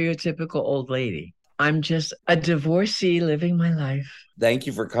stereotypical old lady. I'm just a divorcee living my life. Thank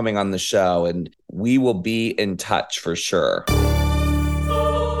you for coming on the show, and we will be in touch for sure.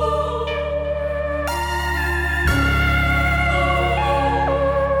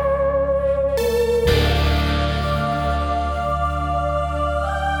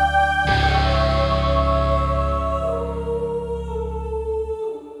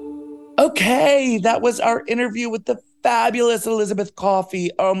 Okay, that was our interview with the fabulous Elizabeth Coffey.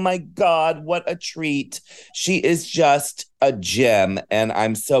 Oh my God, what a treat. She is just a gem, and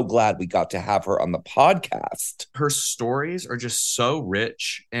I'm so glad we got to have her on the podcast. Her stories are just so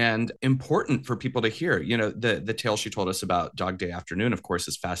rich and important for people to hear. The tale she told us about Dog Day Afternoon, of course,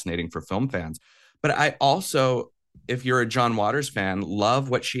 is fascinating for film fans. But I also, if you're a John Waters fan, love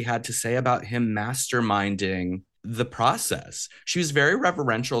what she had to say about him masterminding the process. She was very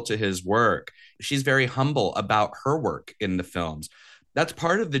reverential to his work. She's very humble about her work in the films. That's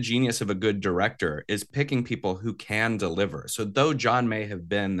part of the genius of a good director, is picking people who can deliver. So though John may have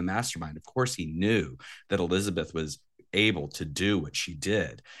been the mastermind, of course he knew that Elizabeth was able to do what she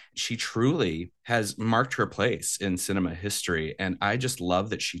did. She truly has marked her place in cinema history. And I just love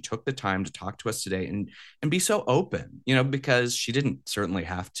that she took the time to talk to us today and be so open, because she didn't certainly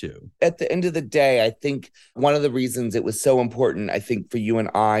have to. At the end of the day, I think one of the reasons it was so important, I think, for you and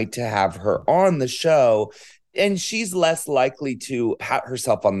I to have her on the show, and she's less likely to pat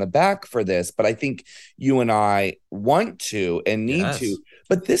herself on the back for this, but I think you and I want to and need to.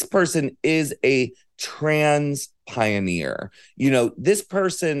 But this person is a trans pioneer. This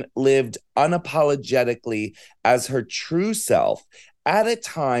person lived unapologetically as her true self at a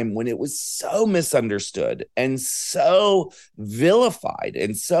time when it was so misunderstood and so vilified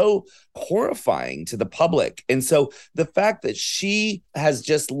and so horrifying to the public. And so the fact that she has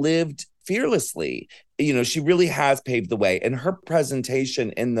just lived fearlessly, she really has paved the way, and her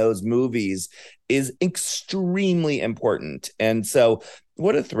presentation in those movies is extremely important. And so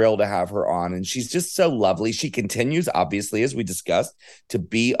what a thrill to have her on. And she's just so lovely. She continues, obviously, as we discussed, to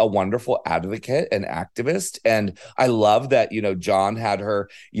be a wonderful advocate and activist. And I love that, John had her,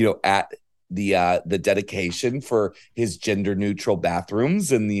 at the dedication for his gender neutral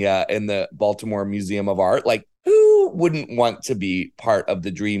bathrooms in the Baltimore Museum of Art. Like, who wouldn't want to be part of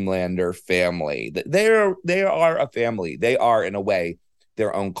the Dreamlander family? They are a family. They are, in a way,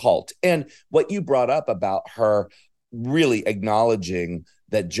 their own cult. And what you brought up about her really acknowledging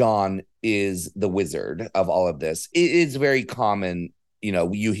that John is the wizard of all of this, it is very common.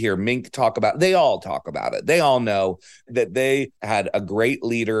 You hear Mink talk about, they all talk about it. They all know that they had a great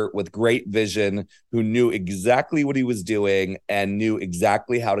leader with great vision who knew exactly what he was doing and knew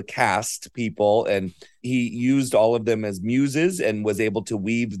exactly how to cast people. And he used all of them as muses and was able to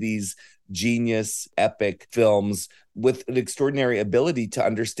weave these genius epic films with an extraordinary ability to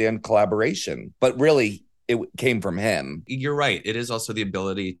understand collaboration. But really, it came from him. You're right. It is also the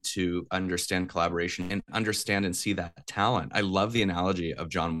ability to understand collaboration and understand and see that talent. I love the analogy of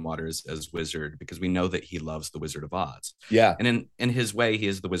John Waters as wizard, because we know that he loves the Wizard of Oz. Yeah. And in his way, he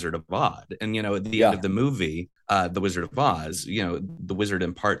is the Wizard of Oz. And, at the end of the movie, the Wizard of Oz, the wizard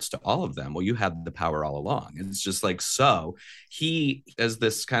imparts to all of them, well, you had the power all along. It's just like, so he, as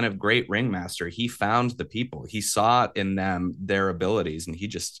this kind of great ringmaster, he found the people, he saw in them their abilities, and he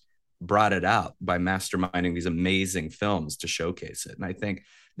just brought it out by masterminding these amazing films to showcase it. And I think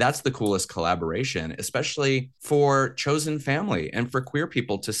that's the coolest collaboration, especially for chosen family and for queer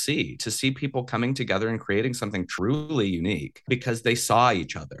people to see people coming together and creating something truly unique because they saw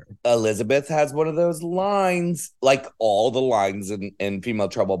each other. Elizabeth has one of those lines, like all the lines in Female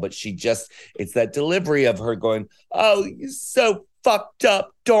Trouble, but it's that delivery of her going, "Oh, you're so fucked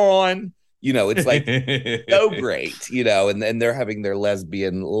up, Dawn." It's like so great, and they're having their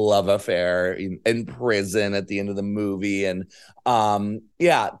lesbian love affair in prison at the end of the movie. And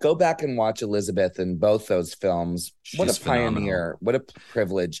go back and watch Elizabeth in both those films. What a pioneer. What a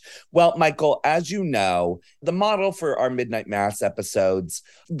privilege. Well, Michael, as you know, the model for our Midnight Mass episodes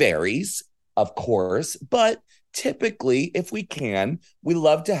varies, of course, but typically, if we can, we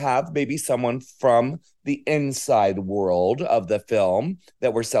love to have maybe someone from the inside world of the film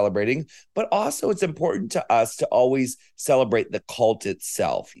that we're celebrating. But also, it's important to us to always celebrate the cult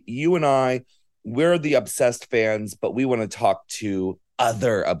itself. You and I, we're the obsessed fans, but we want to talk to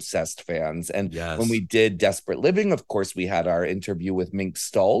other obsessed fans. And when we did Desperate Living, of course, we had our interview with Mink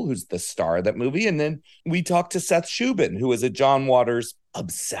Stoll, who's the star of that movie. And then we talked to Seth Shubin, who is a John Waters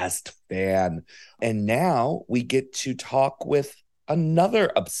obsessed fan. And now we get to talk with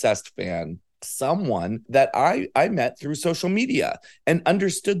another obsessed fan, someone that I met through social media and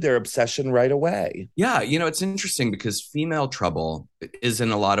understood their obsession right away. Yeah, it's interesting because Female Trouble is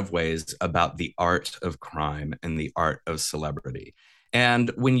in a lot of ways about the art of crime and the art of celebrity. And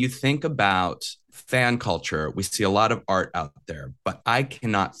when you think about fan culture, we see a lot of art out there, but I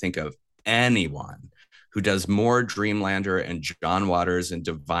cannot think of anyone who does more Dreamlander and John Waters and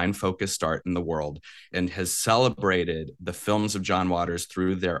divine focused art in the world and has celebrated the films of John Waters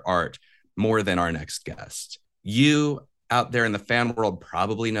through their art more than our next guest. You out there in the fan world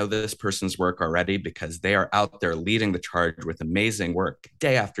probably know this person's work already because they are out there leading the charge with amazing work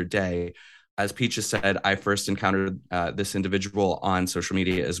day after day. As Peaches said, I first encountered this individual on social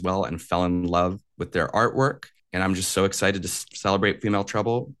media as well and fell in love with their artwork. And I'm just so excited to celebrate Female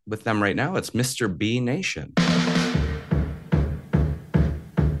Trouble with them right now. It's Mr. B Nation.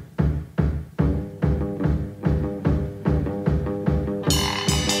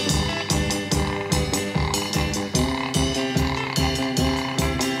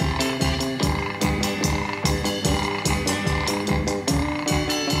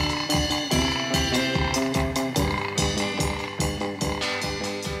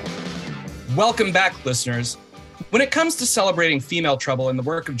 Welcome back, listeners. When it comes to celebrating Female Trouble and the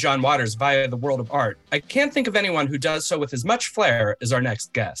work of John Waters via the world of art, I can't think of anyone who does so with as much flair as our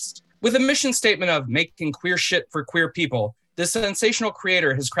next guest. With a mission statement of making queer shit for queer people, this sensational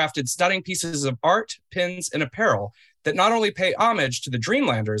creator has crafted stunning pieces of art, pins, and apparel that not only pay homage to the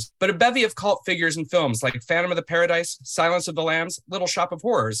Dreamlanders, but a bevy of cult figures in films like Phantom of the Paradise, Silence of the Lambs, Little Shop of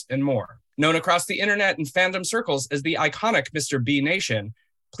Horrors, and more. Known across the internet and fandom circles as the iconic Mr. B Nation,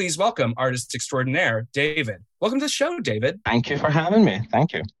 please welcome artist extraordinaire, David. Welcome to the show, David. Thank you for having me.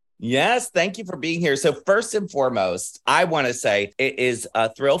 Thank you. Yes, thank you for being here. So first and foremost, I want to say it is a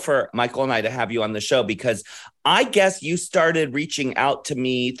thrill for Michael and I to have you on the show because I guess you started reaching out to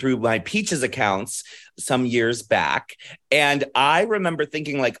me through my Peaches accounts some years back. And I remember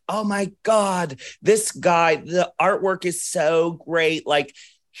thinking like, oh my God, this guy, the artwork is so great. Like,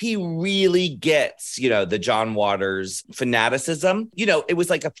 he really gets, the John Waters fanaticism. It was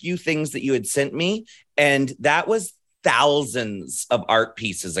like a few things that you had sent me, and that was thousands of art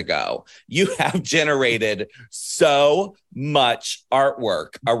pieces ago. You have generated so much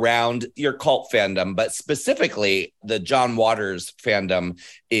artwork around your cult fandom, but specifically the John Waters fandom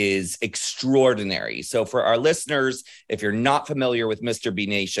is extraordinary. So for our listeners, if you're not familiar with Mr. B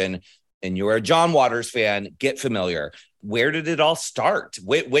Nation and you're a John Waters fan, get familiar. Where did it all start?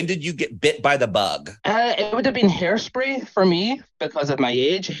 When did you get bit by the bug? It would have been Hairspray for me because of my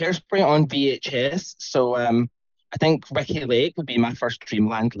age. Hairspray on VHS. So I think Ricky Lake would be my first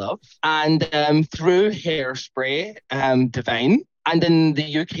Dreamland love. And through Hairspray, Divine. And in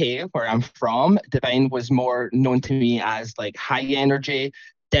the UK, where I'm from, Divine was more known to me as like high energy,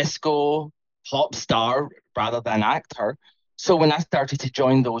 disco, pop star rather than actor. So when I started to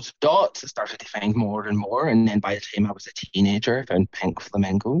join those dots, I started to find more and more. And then by the time I was a teenager, I found Pink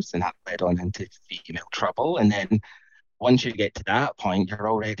Flamingos, and that led on into Female Trouble. And then once you get to that point, you're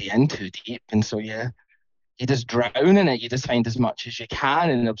already in too deep. And so you just drown in it. You just find as much as you can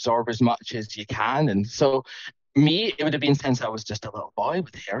and absorb as much as you can. And so me, it would have been since I was just a little boy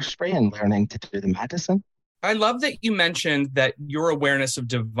with Hairspray and learning to do the medicine. I love that you mentioned that your awareness of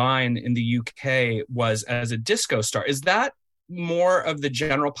Divine in the UK was as a disco star. Is that more of the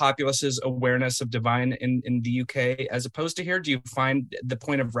general populace's awareness of Divine in the UK as opposed to here? Do you find the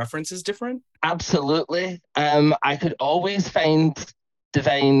point of reference is different? Absolutely. I could always find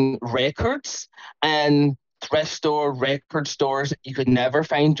Divine records and thrift store, record stores. You could never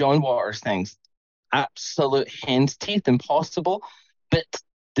find John Waters things. Absolute hen's teeth, impossible. But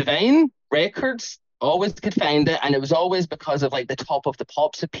Divine records, always could find it, and it was always because of like the Top of the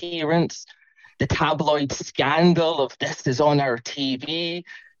Pops appearance, the tabloid scandal of this is on our TV.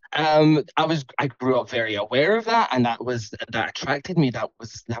 I grew up very aware of that, and that attracted me. That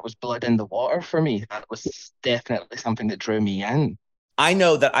was blood in the water for me. That was definitely something that drew me in. I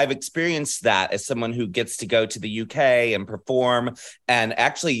know that I've experienced that as someone who gets to go to the UK and perform, and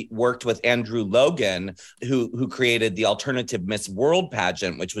actually worked with Andrew Logan, who created the alternative Miss World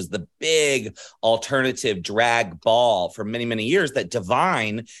pageant, which was the big alternative drag ball for many, many years that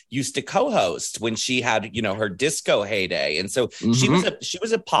Divine used to co-host when she had, her disco heyday. And so she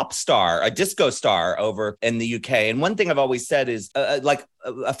was a pop star, a disco star over in the UK. And one thing I've always said is like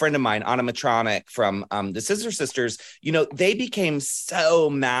a friend of mine, Anna Matronic from the Scissor Sisters, they became so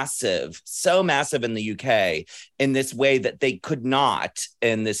massive in the UK in this way that they could not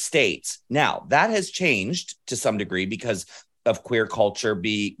in the States. Now, that has changed to some degree because of queer culture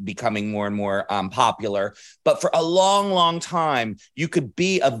becoming more and more popular. But for a long, long time, you could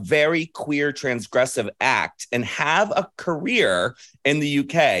be a very queer transgressive act and have a career in the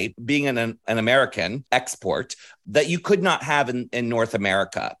UK, being an American export, that you could not have in North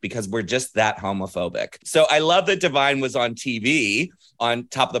America because we're just that homophobic. So I love that Divine was on TV on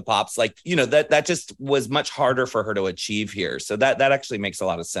Top of the Pops. Like, that just was much harder for her to achieve here. So that actually makes a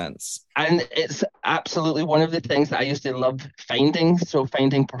lot of sense. And it's absolutely one of the things that I used to love finding. So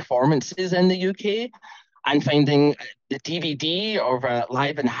finding performances in the UK and finding the DVD of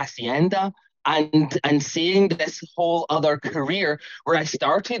Live in Hacienda and seeing this whole other career where I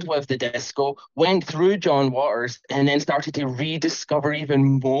started with the disco, went through John Waters, and then started to rediscover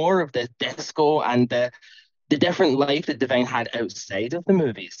even more of the disco and the different life that Divine had outside of the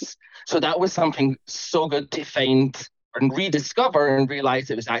movies. So that was something so good to find and rediscover and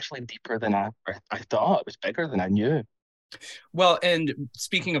realize it was actually deeper than I thought. It was bigger than I knew. Well, and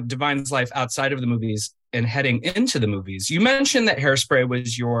speaking of Divine's life outside of the movies and heading into the movies, you mentioned that Hairspray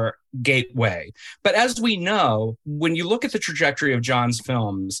was your gateway. But as we know, when you look at the trajectory of John's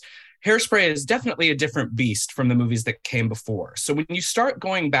films, Hairspray is definitely a different beast from the movies that came before. So when you start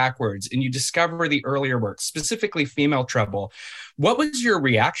going backwards and you discover the earlier work, specifically Female Trouble, what was your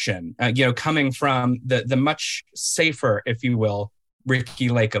reaction, coming from the much safer, if you will, Ricki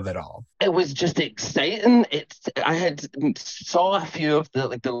Lake of it all? It was just exciting. I had saw a few of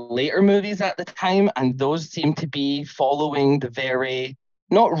the later movies at the time, and those seemed to be following the very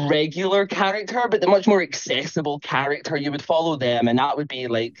not regular character, but the much more accessible character. You would follow them, and that would be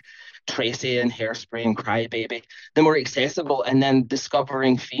like Tracy and Hairspray and Crybaby, the more accessible, and then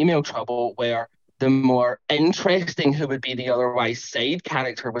discovering Female Trouble, where the more interesting, who would be the otherwise side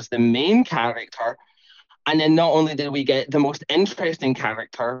character, was the main character. And then not only did we get the most interesting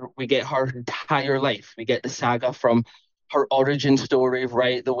character, we get her entire life. We get the saga from her origin story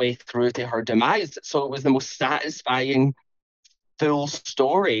right the way through to her demise. So it was the most satisfying full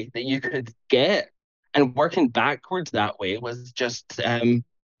story that you could get. And working backwards that way was just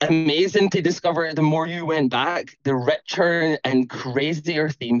amazing to discover. The more you went back, the richer and crazier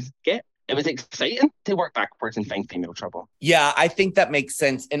themes get. It was exciting to work backwards and find Female Trouble. Yeah, I think that makes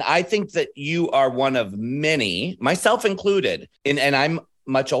sense. And I think that you are one of many, myself included, and I'm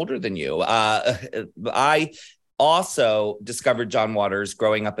much older than you. I also discovered John Waters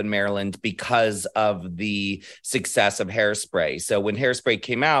growing up in Maryland because of the success of Hairspray. So when Hairspray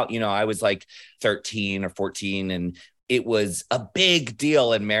came out, I was like 13 or 14, and it was a big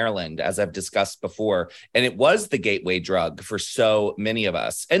deal in Maryland, as I've discussed before. And it was the gateway drug for so many of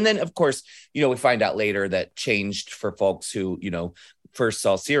us. And then, of course, we find out later that changed for folks who, first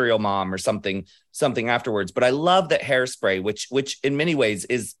saw Serial Mom or something afterwards. But I love that Hairspray, which in many ways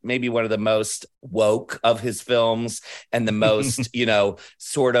is maybe one of the most woke of his films and the most,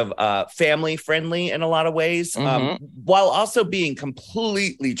 sort of family friendly in a lot of ways, while also being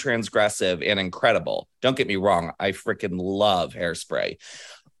completely transgressive and incredible. Don't get me wrong. I freaking love Hairspray.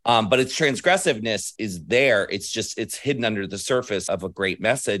 But its transgressiveness is there. It's hidden under the surface of a great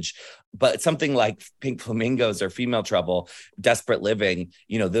message. But something like Pink Flamingos or Female Trouble, Desperate Living,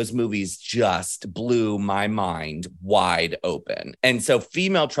 those movies just blew my mind wide open. And so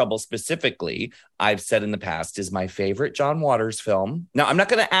Female Trouble specifically, I've said in the past, is my favorite John Waters film. Now, I'm not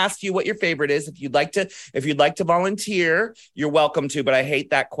going to ask you what your favorite is. If you'd like to volunteer, you're welcome to, but I hate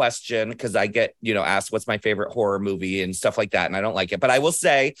that question because I get, asked what's my favorite horror movie and stuff like that, and I don't like it. But I will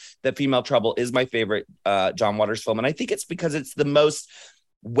say that Female Trouble is my favorite John Waters film, and I think it's because it's the most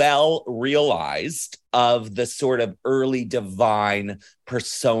well realized of the sort of early Divine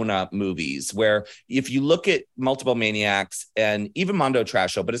persona movies, where if you look at Multiple Maniacs and even Mondo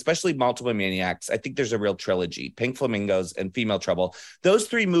Trasho, but especially Multiple Maniacs, I think there's a real trilogy, Pink Flamingos and Female Trouble. Those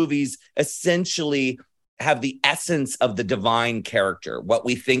three movies essentially have the essence of the Divine character, what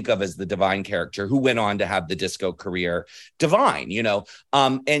we think of as the Divine character, who went on to have the disco career Divine,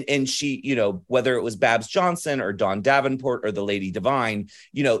 and she, whether it was Babs Johnson or Dawn Davenport or the Lady Divine,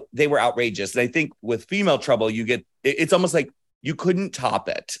 they were outrageous. And I think with Female Trouble, it's almost like you couldn't top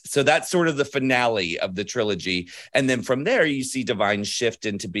it. So that's sort of the finale of the trilogy. And then from there, you see Divine shift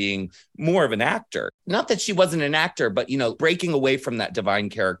into being more of an actor. Not that she wasn't an actor, but, breaking away from that Divine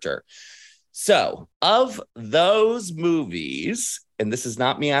character. So of those movies, and this is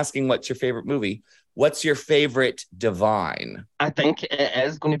not me asking what's your favorite movie, what's your favorite Divine? I think it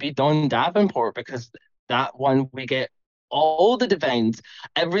is going to be Dawn Davenport, because that one we get all the Divines,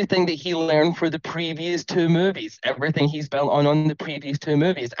 everything that he learned for the previous two movies, everything he's built on the previous two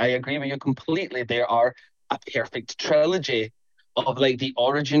movies. I agree with you completely. There are a perfect trilogy of like the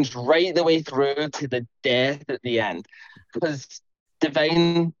origins right the way through to the death at the end. Because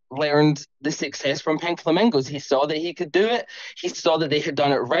Divine learned the success from Pink Flamingos. He saw that he could do it. He saw that they had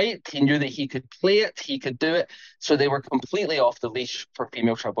done it right. He knew that he could play it. He could do it. So they were completely off the leash for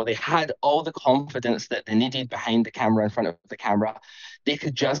Female Trouble. They had all the confidence that they needed behind the camera, in front of the camera. They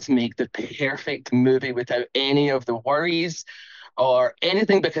could just make the perfect movie without any of the worries or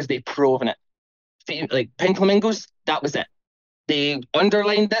anything, because they'd proven it. Like Pink Flamingos, that was it. They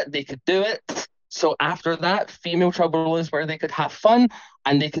underlined it. They could do it. So after that, Female Trouble is where they could have fun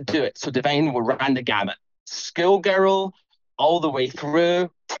and they could do it. So Divine ran the gamut. Schoolgirl, all the way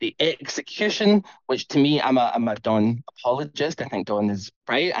through to the execution, which to me, I'm a Dawn apologist. I think Dawn is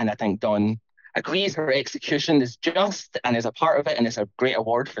right, and I think Dawn agrees her execution is just and is a part of it, and it's a great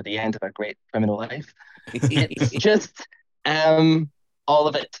award for the end of a great criminal life. It's just all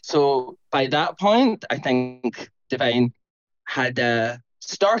of it. So by that point, I think Divine had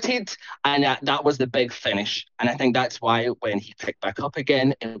started, and that was the big finish. And I think that's why when he picked back up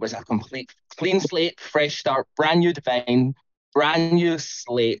again, it was a complete clean slate, fresh start, brand new Divine, brand new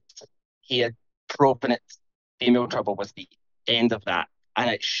slate. He had proven it. Female Trouble was the end of that, and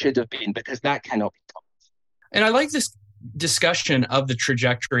it should have been, because that cannot be topped. And I like this discussion of the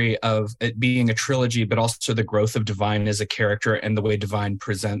trajectory of it being a trilogy, but also the growth of Divine as a character and the way Divine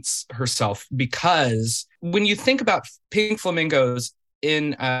presents herself. Because when you think about Pink Flamingos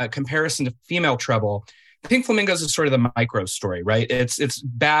in comparison to Female Trouble, Pink Flamingos is sort of the micro story, right? It's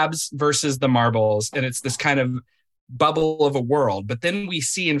Babs versus the Marbles, and it's this kind of bubble of a world. But then we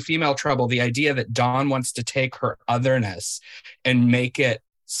see in Female Trouble the idea that Dawn wants to take her otherness and make it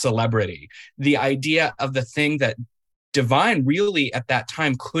celebrity. The idea of the thing that Divine really at that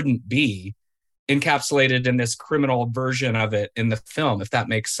time couldn't be, encapsulated in this criminal version of it in the film, if that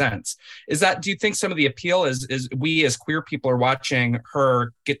makes sense. Do you think some of the appeal is we as queer people are watching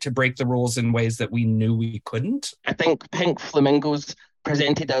her get to break the rules in ways that we knew we couldn't? I think Pink Flamingos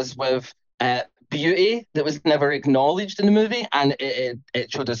presented us with beauty that was never acknowledged in the movie, and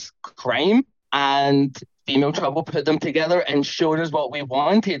it showed us crime, and Female Trouble put them together and showed us what we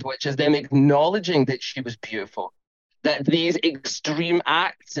wanted, which is them acknowledging that she was beautiful, that these extreme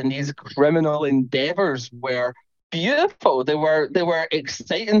acts and these criminal endeavors were beautiful. They were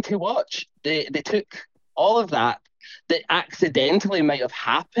exciting to watch. They took all of that accidentally might have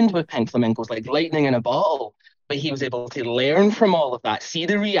happened with Pink Flamingos, like lightning in a bottle, but he was able to learn from all of that, see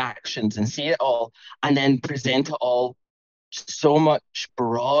the reactions and see it all, and then present it all so much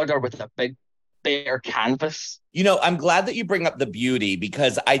broader with a bigger canvas. I'm glad that you bring up the beauty,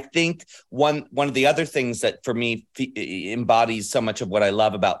 because I think one of the other things that for me embodies so much of what I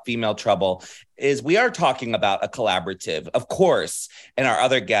love about Female Trouble is we are talking about a collaborative, of course. And our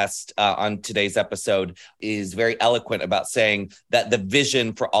other guest on today's episode is very eloquent about saying that the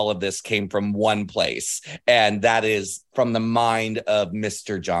vision for all of this came from one place, and that is from the mind of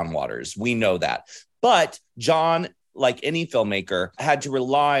Mr. John Waters. We know that. But John, like any filmmaker, had to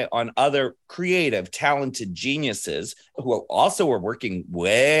rely on other creative, talented geniuses who also were working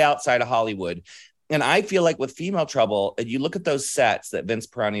way outside of Hollywood. And I feel like with Female Trouble, you look at those sets that Vince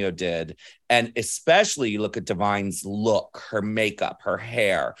Peranio did, and especially you look at Divine's look, her makeup, her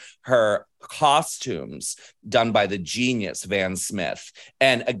hair, her costumes done by the genius Van Smith.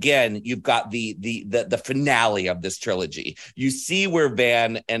 And again, you've got the finale of this trilogy. You see where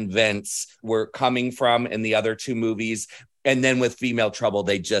Van and Vince were coming from in the other two movies. And then with Female Trouble,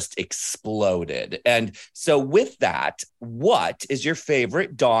 they just exploded. And so with that, what is your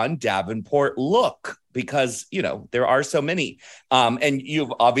favorite Dawn Davenport look? Because, you know, there are so many. And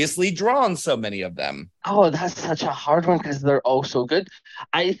you've obviously drawn so many of them. Oh, that's such a hard one because they're all so good.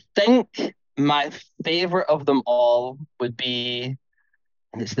 I think my favorite of them all would be,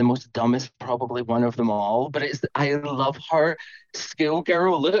 and it's the most dumbest probably one of them all, but I love her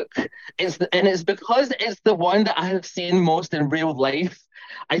schoolgirl look. It's because it's the one that I have seen most in real life.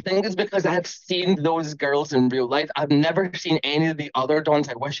 I think it's because I have seen those girls in real life. I've never seen any of the other Dawns.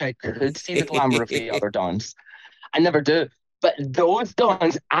 I wish I could see the glamour of the other Dawns. I never do. But those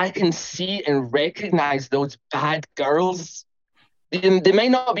Dawns, I can see and recognize those bad girls. They may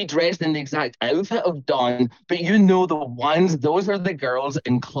not be dressed in the exact outfit of Dawn, but you know the ones, those are the girls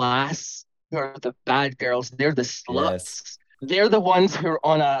in class who are the bad girls. They're the sluts. Yes. They're the ones who are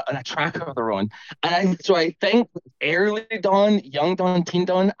on a track of their own. So I think early Dawn, young Dawn, teen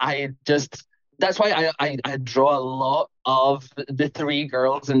Dawn, that's why I draw a lot of the three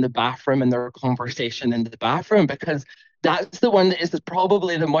girls in the bathroom and their conversation in the bathroom, because that's the one that is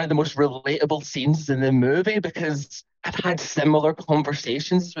probably one of the most relatable scenes in the movie, because I've had similar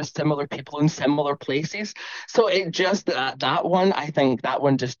conversations with similar people in similar places. So it just, that one, I think that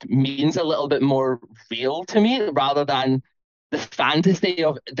one just means a little bit more real to me rather than the fantasy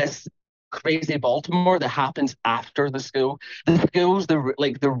of this crazy Baltimore that happens after the school. The school's the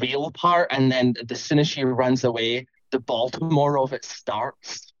real part, and then as soon as she runs away, the Baltimore of it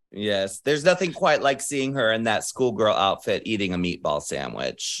starts. Yes, there's nothing quite like seeing her in that schoolgirl outfit eating a meatball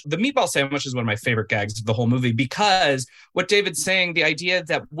sandwich. The meatball sandwich is one of my favorite gags of the whole movie, because what David's saying, the idea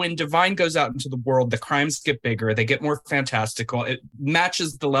that when Divine goes out into the world, the crimes get bigger, they get more fantastical, it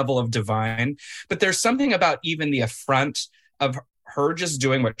matches the level of Divine. But there's something about even the affront of her just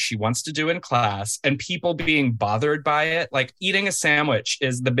doing what she wants to do in class and people being bothered by it. Like, eating a sandwich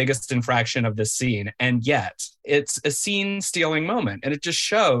is the biggest infraction of this scene. And yet it's a scene stealing moment. And it just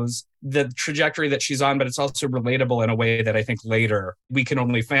shows the trajectory that she's on, but it's also relatable in a way that I think later we can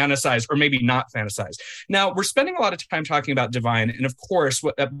only fantasize, or maybe not fantasize. Now, we're spending a lot of time talking about Divine. And of course,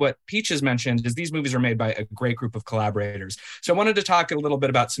 what Peach has mentioned is these movies are made by a great group of collaborators. So I wanted to talk a little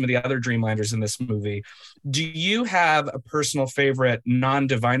bit about some of the other Dreamlanders in this movie. Do you have a personal favorite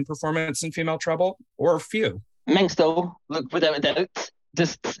non-Divine performance in Female Trouble, or a few? Mink Stole, look, without a doubt,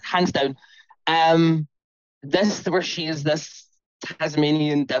 just hands down. This, where she is this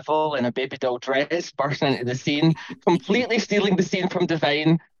Tasmanian devil in a baby doll dress bursting into the scene, completely stealing the scene from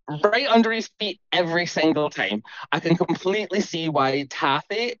Divine, right under his feet every single time. I can completely see why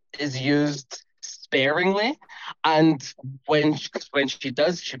Taffy is used sparingly, and when she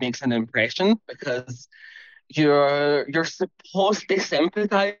does, she makes an impression, because you're supposed to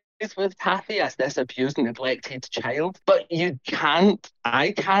sympathize with Taffy as this abused and neglected child, but you can't.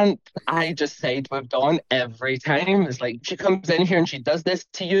 I can't. I just side with Dawn every time. It's like, she comes in here and she does this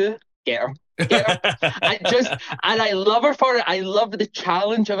to you, get her. Get her. I love her for it. I love the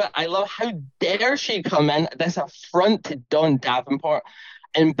challenge of it. I love how dare she come in, this affront to Dawn Davenport,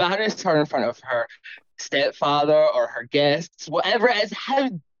 embarrass her in front of her stepfather or her guests, whatever it is. How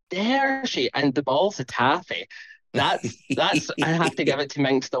dare she? And the balls of Taffy. That's I have to give it to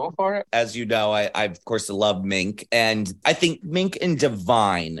Mink Stole for it. As you know, I of course love Mink, and I think Mink and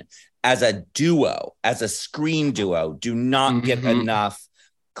Divine as a duo, as a screen duo, do not get enough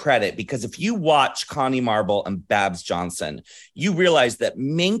credit, because if you watch Connie Marble and Babs Johnson, you realize that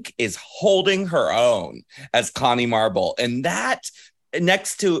Mink is holding her own as Connie Marble, and that,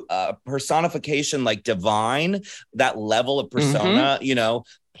 next to a personification like Divine, that level of persona, you know,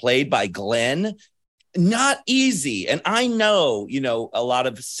 played by Glenn, not easy. And I know, you know, a lot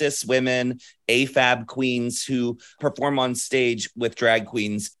of cis women, AFAB queens who perform on stage with drag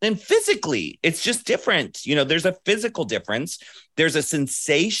queens, and physically it's just different. You know, there's a physical difference. There's a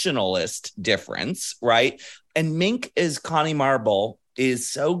sensationalist difference, right? And Mink as Connie Marble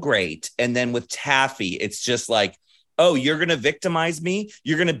is so great. And then with Taffy, it's just like, oh, you're going to victimize me?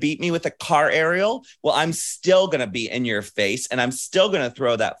 You're going to beat me with a car aerial? Well, I'm still going to be in your face, and I'm still going to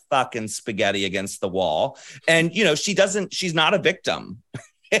throw that fucking spaghetti against the wall. And, you know, she's not a victim.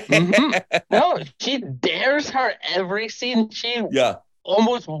 No, she dares her every scene. She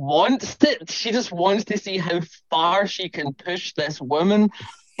almost wants to, she just wants to see how far she can push this woman.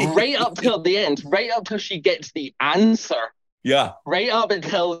 right up till the end, right up till she gets the answer, Yeah. right up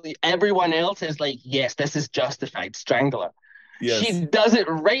until everyone else is like, yes, this is justified, strangle her. Yes. She does it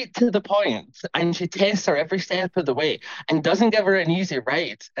right to the point, and she tests her every step of the way and doesn't give her an easy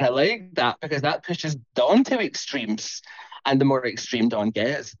ride. And I like that because that pushes Dawn to extremes. And the more extreme Dawn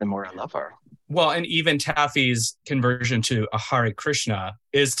gets, the more I love her. Well, and even Taffy's conversion to a Hare Krishna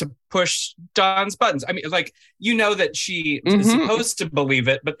is to push Dawn's buttons. I mean, like, you know that she is supposed to believe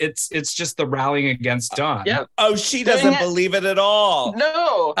it, but it's just the rallying against Dawn. Yeah. Oh, she doesn't believe it at all.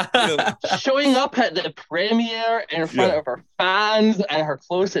 No. Showing up at the premiere in front of her fans and her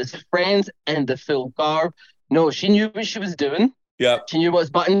closest friends in the full garb. No, she knew what she was doing. Yeah. She knew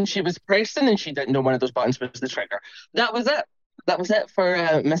what button she was pressing, and she didn't know one of those buttons was the trigger. That was it. That was it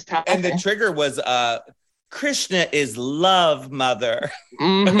for Miss Taffy. And the trigger was Krishna is love, mother.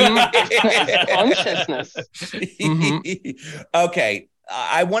 Consciousness. Okay.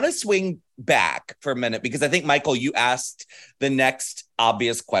 I want to swing back for a minute because I think, Michael, you asked the next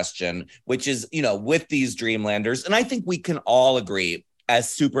obvious question, which is, with these Dreamlanders, and I think we can all agree as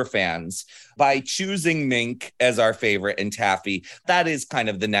super fans, by choosing Mink as our favorite and Taffy, that is kind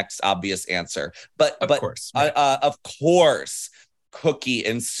of the next obvious answer. But of course, Cookie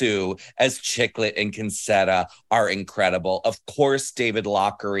and Sue as Chiclet and Concetta are incredible. Of course, David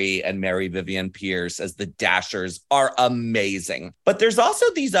Lockery and Mary Vivian Pierce as the Dashers are amazing. But there's also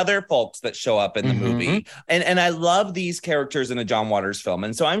these other folks that show up in the movie. And I love these characters in a John Waters film.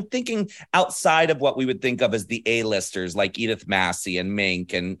 And so I'm thinking outside of what we would think of as the A-listers like Edith Massey and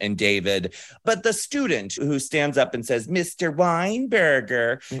Mink and David, but the student who stands up and says, Mr.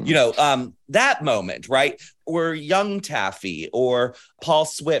 Weinberger, that moment, right? Or young Taffy or Paul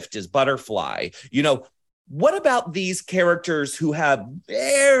Swift as Butterfly. What about these characters who have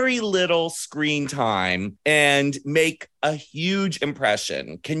very little screen time and make a huge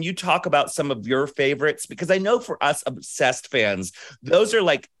impression? Can you talk about some of your favorites? Because I know for us obsessed fans, those are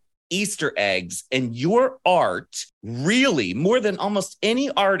like Easter eggs, and your art really, more than almost any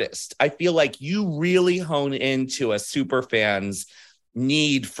artist, I feel like you really hone into a super fan's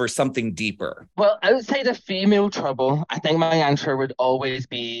need for something deeper. Well, outside of Female Trouble, I think my answer would always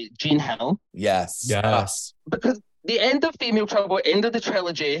be Jean Hill. Yes. Because the end of Female Trouble, end of the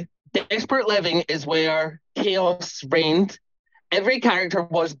trilogy, Desperate Living is where chaos reigned. Every character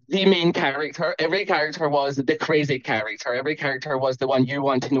was the main character. Every character was the crazy character. Every character was the one you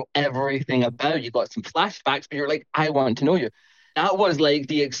want to know everything about. You got some flashbacks, but you're like, I want to know you. That was like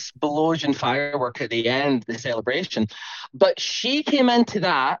the explosion firework at the end, the celebration. But she came into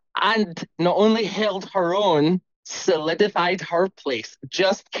that and not only held her own, solidified her place,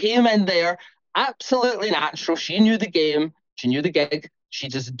 just came in there, absolutely natural. She knew the game, she knew the gig, she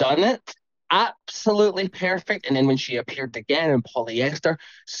just done it. Absolutely perfect. And then when she appeared again in Polyester,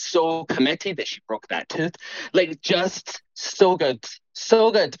 so committed that she broke that tooth. Like, just so good.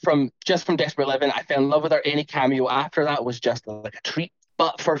 So good. From Desperate Living, I fell in love with her. Any cameo after that was just like a treat.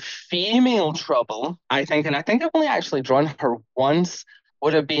 But for Female Trouble, I think I've only actually drawn her once,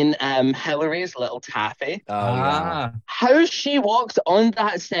 would have been Hilary's little Taffy. How she walks on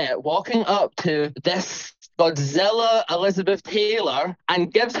that set, walking up to this Godzilla Elizabeth Taylor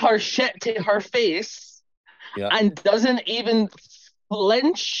and gives her shit to her face and doesn't even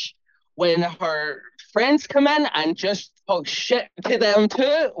flinch when her friends come in and just talk shit to them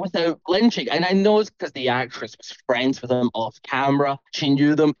too without flinching. And I know it's because the actress was friends with them off camera. She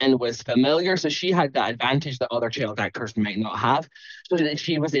knew them and was familiar, so she had that advantage that other child actors might not have. So that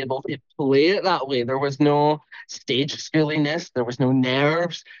she was able to play it that way. There was no stage schooliness. There was no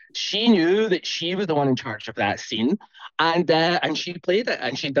nerves. She knew that she was the one in charge of that scene, and she played it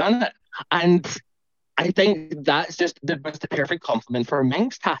and she done it. And I think that's just the perfect compliment for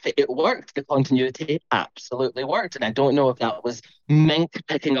Mink's Taffy. It worked. The continuity absolutely worked. And I don't know if that was Mink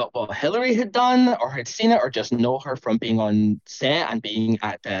picking up what Hilary had done or had seen it or just know her from being on set and being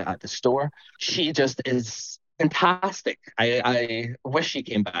at the store. She just is fantastic. I wish she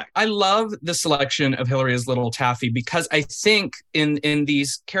came back. I love the selection of Hilary as little Taffy because I think in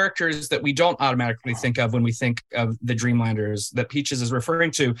these characters that we don't automatically think of when we think of the Dreamlanders that Peaches is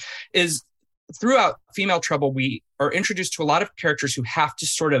referring to is throughout Female Trouble, we are introduced to a lot of characters who have to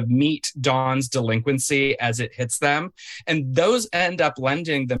sort of meet Dawn's delinquency as it hits them. And those end up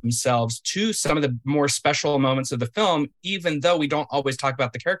lending themselves to some of the more special moments of the film, even though we don't always talk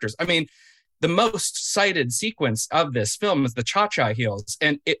about the characters. I mean, the most cited sequence of this film is the Cha-Cha Heels,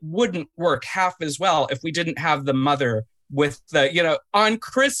 and it wouldn't work half as well if we didn't have the mother with the, on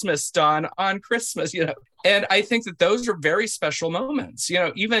Christmas, Dawn, on Christmas, And I think that those are very special moments.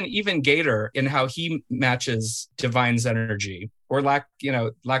 Even Gator in how he matches Divine's energy or lack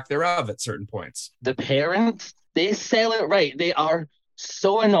thereof at certain points. The parents, they sell it right. They are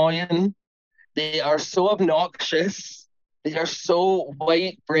so annoying. They are so obnoxious. They are so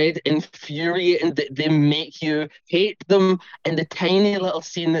white bread infuriating that they make you hate them in the tiny little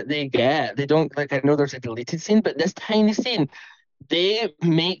scene that they get. They don't, like, I know there's a deleted scene, but this tiny scene, they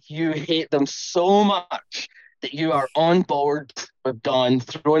make you hate them so much that you are on board with Dawn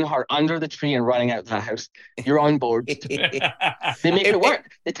throwing her under the tree and running out of the house. You're on board. They make it work,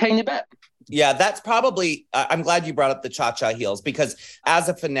 the tiny bit. Yeah, that's probably, I'm glad you brought up the Cha-Cha Heels, because as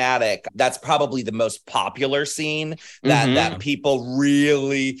a fanatic, that's probably the most popular scene that people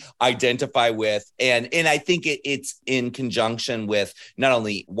really identify with. And I think it's in conjunction with not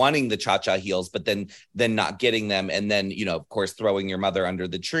only wanting the Cha-Cha Heels, but then not getting them. And then, of course, throwing your mother under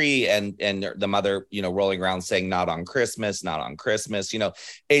the tree and the mother, rolling around saying, not on Christmas, not on Christmas.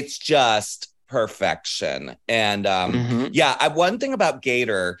 It's just perfection. And one thing about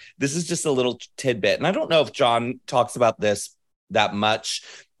Gator, this is just a little tidbit, and I don't know if John talks about this that much,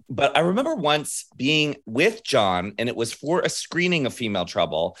 but I remember once being with John, and it was for a screening of Female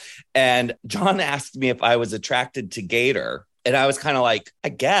Trouble, and John asked me if I was attracted to Gator, and I was kind of like, I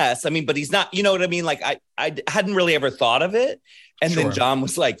guess, but he's not, you know what I mean? Like I hadn't really ever thought of it. And then John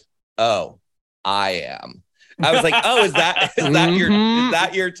was like, oh, I am. I was like, oh, is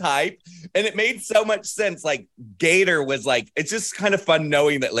that your type? And it made so much sense. Like Gator was like, it's just kind of fun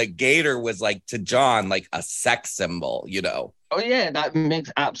knowing that like Gator was like to John, like a sex symbol, Oh yeah, that makes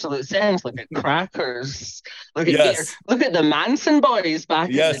absolute sense. Look at Crackers. Look at Gator. Look at the Manson boys back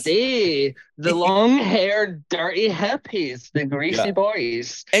in the day. The long-haired, dirty hippies, the greasy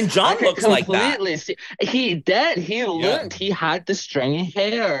boys. And John looks like that. He did. He looked. He had the stringy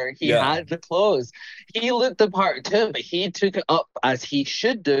hair. He had the clothes. He looked the part too, but he took it up, as he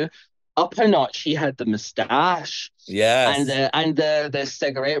should do, up a notch. He had the mustache. Yes. And the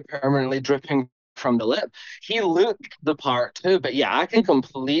cigarette permanently dripping from the lip. He looked the part too, but yeah, I can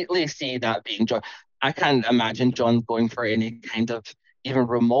completely see that being John. I can't imagine John going for any kind of even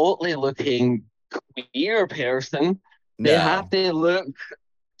remotely looking queer person. They have to look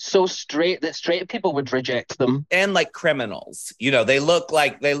so straight that straight people would reject them. And like criminals, they look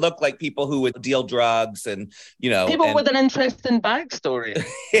like people who would deal drugs and people with an interesting backstory.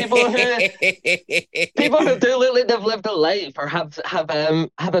 People who do look like they've lived a life or have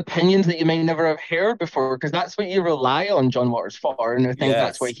opinions that you may never have heard before, because that's what you rely on John Waters for, and I think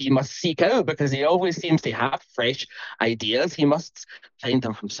that's what he must seek out, because he always seems to have fresh ideas. He must find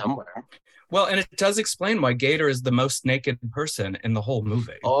them from somewhere. Well, and it does explain why Gator is the most naked person in the whole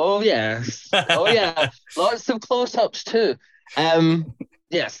movie. Oh, yes. Oh, yeah. Lots of close-ups, too.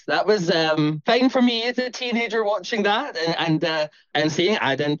 Yes, that was fine for me as a teenager watching that and seeing.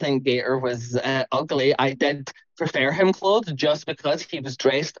 I didn't think Gator was ugly. I did prefer him clothed just because he was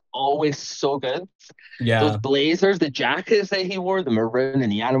dressed always so good. Yeah. Those blazers, the jackets that he wore, the maroon and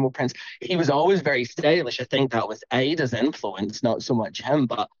the animal prints, he was always very stylish. I think that was Ida's influence, not so much him,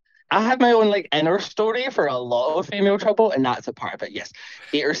 but I have my own inner story for a lot of Female Trouble, and that's a part of it. Yes,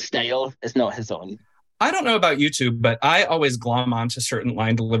 Gator's style is not his own. I don't know about you two, but I always glom onto certain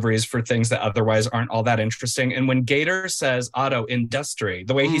line deliveries for things that otherwise aren't all that interesting. And when Gator says auto industry,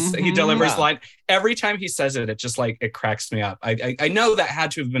 the way he delivers line, every time he says it, it just it cracks me up. I know that had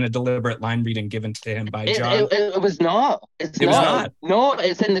to have been a deliberate line reading given to him by John. It was not. It was not. No,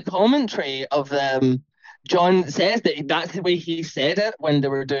 it's in the commentary of them. John says that that's the way he said it when they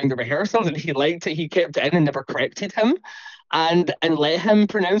were doing the rehearsals, and he liked it. He kept it in and never corrected him, and let him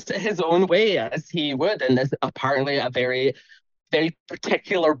pronounce it his own way as he would. And there's apparently a very, very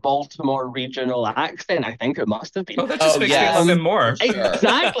particular Baltimore regional accent. I think it must have been. Oh, that just makes me love him more.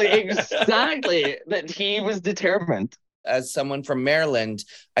 Exactly. That he was determined. As someone from Maryland,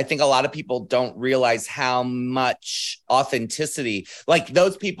 I think a lot of people don't realize how much authenticity,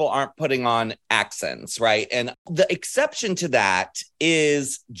 those people aren't putting on accents, right? And the exception to that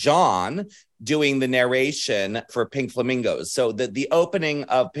is John doing the narration for Pink Flamingos. So the opening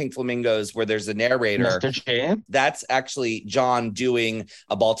of Pink Flamingos, where there's a narrator, that's actually John doing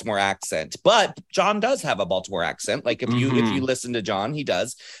a Baltimore accent. But John does have a Baltimore accent. If you listen to John, he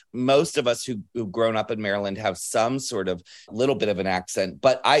does. Most of us who've grown up in Maryland have some sort of little bit of an accent.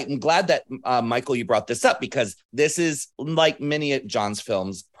 But I'm glad that, Michael, you brought this up, because this is, like many of John's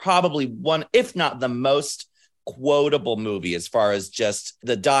films, probably one, if not the most quotable movie, as far as just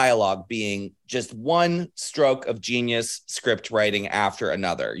the dialogue being just one stroke of genius script writing after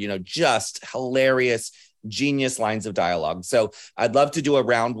another, just hilarious genius lines of dialogue. So I'd love to do a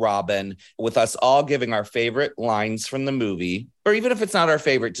round robin with us all giving our favorite lines from the movie, or even if it's not our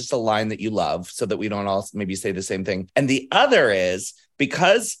favorite, just a line that you love so that we don't all maybe say the same thing. And the other is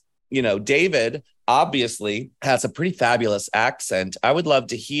because, you know, David obviously has a pretty fabulous accent. I would love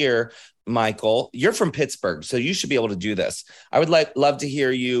to hear, Michael, you're from Pittsburgh, so you should be able to do this. I would love to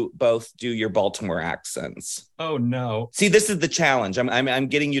hear you both do your Baltimore accents. Oh, no. See, this is the challenge. I'm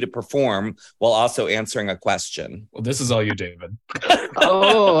getting you to perform while also answering a question. Well, this is all you, David.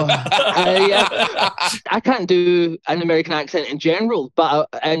 I can't do an American accent in general, but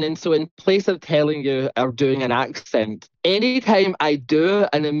so in place of telling you or doing an accent, anytime I do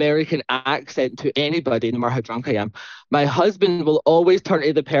an American accent to anybody, no matter how drunk I am, my husband will always turn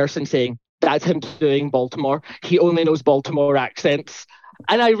to the person saying, "That's him doing Baltimore. He only knows Baltimore accents."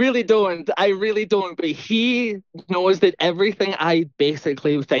 And I really don't, but he knows that everything I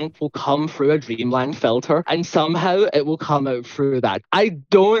basically think will come through a Dreamland filter, and somehow it will come out through that. I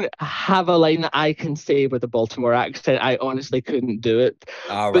don't have a line that I can say with a Baltimore accent. I honestly couldn't do it.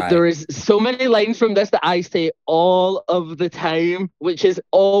 All but right. there is so many lines from this that I say all of the time, which is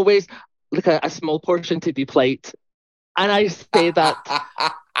always like a small portion to be polite. And I say that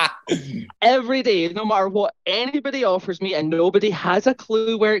every day, no matter what anybody offers me, and nobody has a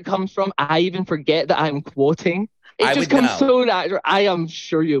clue where it comes from. I even forget that I'm quoting. It just comes so natural. I am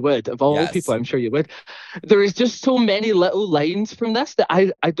sure you would. Of all people, I'm sure you would. There is just so many little lines from this that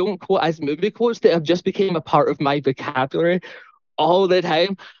I don't quote as movie quotes that have just become a part of my vocabulary all the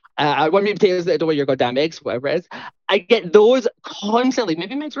time. One meat potatoes that don't want your goddamn eggs, whatever it is. I get those constantly.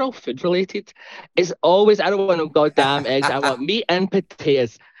 Maybe mine are all food related. It's always, I don't want no goddamn eggs. I want meat and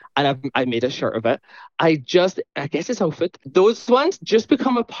potatoes. And I made a shirt of it. I guess it's all food. Those ones just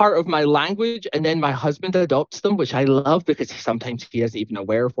become a part of my language, and then my husband adopts them, which I love because sometimes he isn't even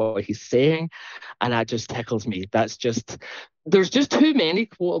aware of what he's saying, and that just tickles me. There's just too many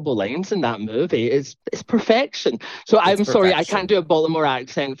quotable lines in that movie. It's perfection. So I'm sorry, I can't do a Baltimore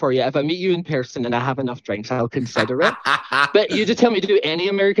accent for you. If I meet you in person and I have enough drinks, I'll consider it. But you just tell me to do any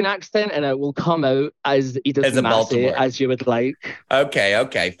American accent, and it will come out as Edith Massey as you would like.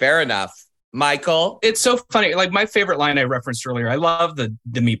 Okay, fair enough. Michael? It's so funny. Like my favorite line I referenced earlier, I love the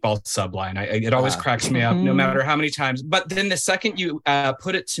meatball subline. It always cracks me up no matter how many times. But then the second you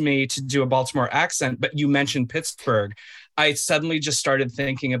put it to me to do a Baltimore accent, but you mentioned Pittsburgh, I suddenly just started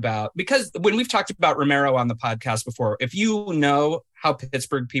thinking about, because when we've talked about Romero on the podcast before, if you know how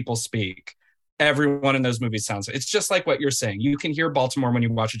Pittsburgh people speak, everyone in those movies sounds, it's just like what you're saying. You can hear Baltimore when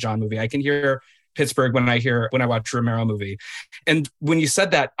you watch a John movie. I can hear Pittsburgh when I watch a Romero movie. And when you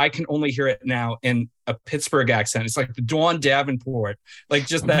said that, I can only hear it now in a Pittsburgh accent. It's like the Dawn Davenport, like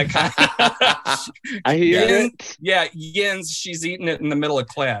just that kind of I hear it. Yeah, Yins, she's eating it in the middle of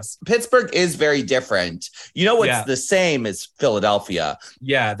class. Pittsburgh is very different. You know what's the same as Philadelphia?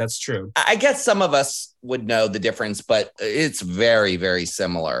 Yeah, that's true. I guess some of us would know the difference, but it's very, very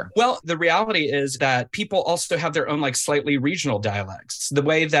similar. Well, the reality is that people also have their own like slightly regional dialects. The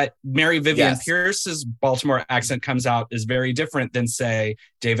way that Mary Vivian Pierce's Baltimore accent comes out is very different than, say,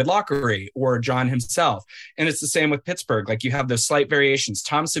 David Lockery or John himself. And it's the same with Pittsburgh. Like you have those slight variations.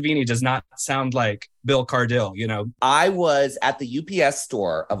 Tom Savini does not sound like Bill Cardill, you know. I was at the UPS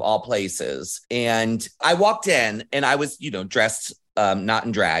store of all places, and I walked in and I was, dressed not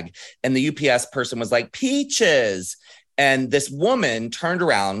in drag. And the UPS person was like, "Peaches." And this woman turned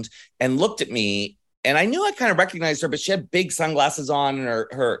around and looked at me, and I knew I kind of recognized her, but she had big sunglasses on and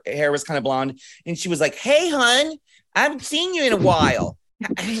her hair was kind of blonde. And she was like, "Hey, hun, I haven't seen you in a while.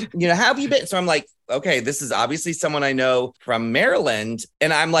 How have you been?" So I'm like, okay, this is obviously someone I know from Maryland.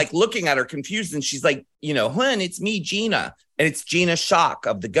 And I'm like looking at her confused. And she's like, "Hun, it's me, Gina." And it's Gina Shock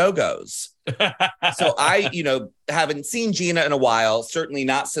of the Go-Go's. So I, haven't seen Gina in a while, certainly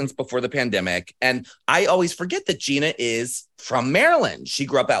not since before the pandemic. And I always forget that Gina is from Maryland. She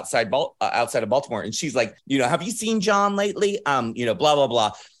grew up outside of Baltimore. And she's like, "Have you seen John lately? Blah, blah,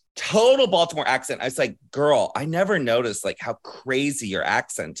 blah." Total Baltimore accent. I was like, "Girl, I never noticed like how crazy your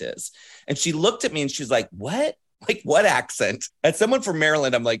accent is." And she looked at me and she's like, "What? Like what accent?" As someone from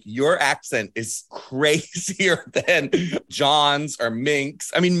Maryland, I'm like, "Your accent is crazier than John's or Mink's."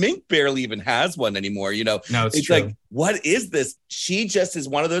 I mean, Mink barely even has one anymore. No, it's true. like, what is this? She just is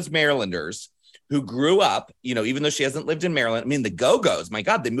one of those Marylanders who grew up, even though she hasn't lived in Maryland. I mean, the Go-Go's, my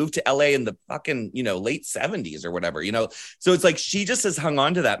God, they moved to LA in the fucking, late 70s or whatever, So it's like she just has hung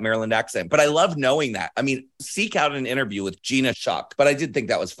on to that Maryland accent. But I love knowing that. I mean, seek out an interview with Gina Shock. But I did think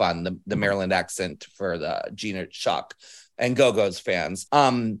that was fun, the Maryland accent for the Gina Shock and Go-Go's fans.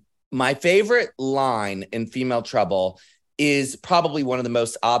 My favorite line in Female Trouble is probably one of the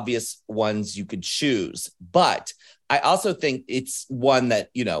most obvious ones you could choose. But I also think it's one that,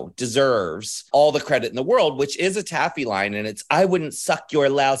 deserves all the credit in the world, which is a Taffy line. And it's, I wouldn't suck your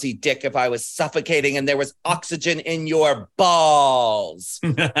lousy dick if I was suffocating and there was oxygen in your balls.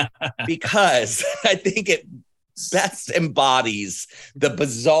 Because I think it best embodies the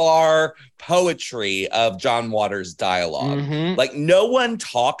bizarre poetry of John Waters' dialogue. Mhm. Like, no one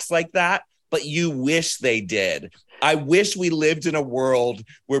talks like that, but you wish they did. I wish we lived in a world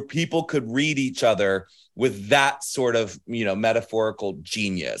where people could read each other with that sort of, metaphorical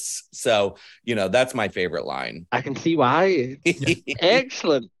genius. So, that's my favorite line. I can see why.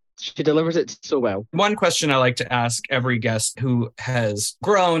 Excellent. She delivers it so well. One question I like to ask every guest who has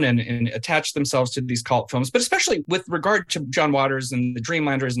grown and attached themselves to these cult films, but especially with regard to John Waters and the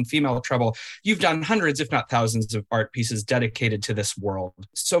Dreamlanders and Female Trouble, you've done hundreds, if not thousands, of art pieces dedicated to this world.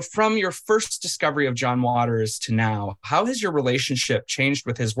 So from your first discovery of John Waters to now, how has your relationship changed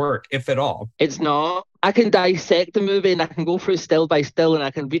with his work, if at all? It's not. I can dissect the movie and I can go through still by still and I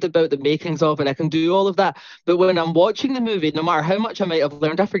can read about the makings of and I can do all of that. But when I'm watching the movie, no matter how much I might have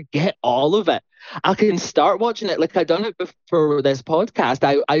learned, I forget all of it. I can start watching it like I've done it before this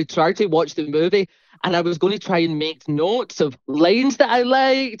podcast. I tried to watch the movie and I was going to try and make notes of lines that I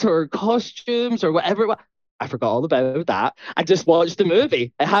liked or costumes or whatever it was. I forgot all about that. I just watched the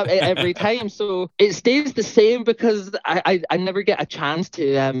movie. I have it every time. So it stays the same because I never get a chance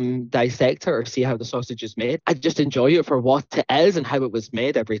to dissect it or see how the sausage is made. I just enjoy it for what it is and how it was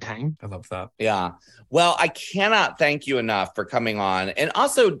made every time. I love that. Yeah. Well, I cannot thank you enough for coming on. And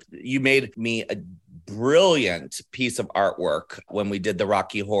also, you made me a brilliant piece of artwork when we did the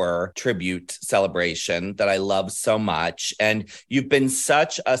Rocky Horror tribute celebration that I love so much. And you've been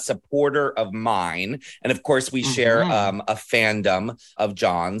such a supporter of mine. And of course, we share a fandom of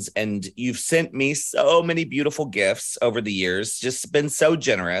John's. And you've sent me so many beautiful gifts over the years, just been so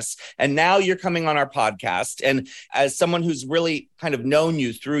generous. And now you're coming on our podcast. And as someone who's really kind of known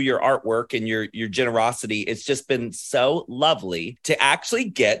you through your artwork and your generosity, it's just been so lovely to actually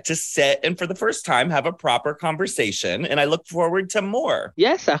get to sit and for the first time have a proper conversation. And I look forward to more.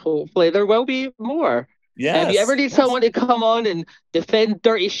 Yes, hopefully there will be more. Yes. If you ever need someone to come on and defend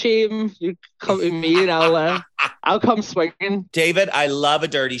Dirty Shame, you come to me and I'll come swinging. David, I love a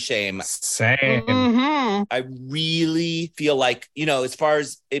dirty shame. Same. Mm-hmm. I really feel like, as far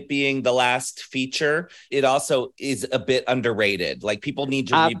as it being the last feature, it also is a bit underrated. Like, people need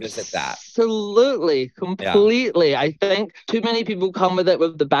to revisit that. Absolutely. Completely. Yeah. I think too many people come with it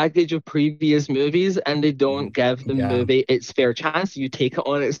with the baggage of previous movies and they don't give the movie its fair chance. You take it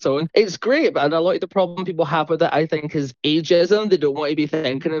on its own. It's great, but a lot of the problem people have with it, I think, is ageism. They don't want to be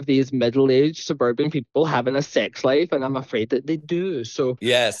thinking of these middle-aged suburban people having a sex life, and I'm afraid that they do. So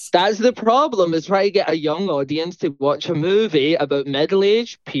yes, that's the problem, is trying to get a young audience to watch a movie about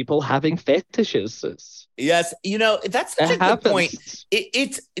middle-aged people having fetishes. Yes, that's such a good point.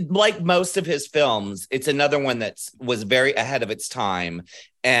 It's like most of his films, it's another one that was very ahead of its time.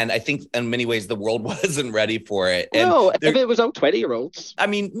 And I think in many ways the world wasn't ready for it. No, if it was on 20-year-olds. I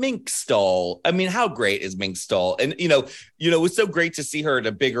mean, Mink Stole. I mean, how great is Mink Stole? And, it was so great to see her in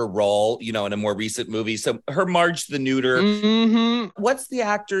a bigger role, in a more recent movie. So her Marge the Neuter. Mm-hmm. What's the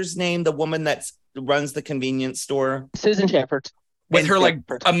actor's name? The woman that runs the convenience store? Susan Shepherd. With her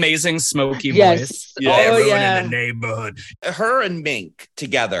amazing smoky voice. Yeah. Everyone in the neighborhood. Her and Mink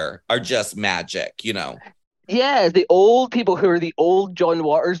together are just magic, Yeah, the old people who are the old John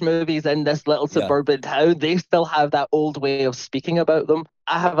Waters movies in this little suburban town, they still have that old way of speaking about them.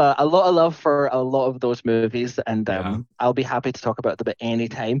 I have a lot of love for a lot of those movies, and I'll be happy to talk about them at any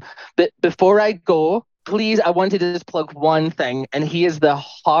time. But before I go, please, I wanted to just plug one thing, and he is the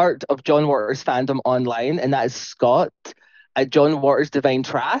heart of John Waters fandom online, and that is Scott at John Waters Divine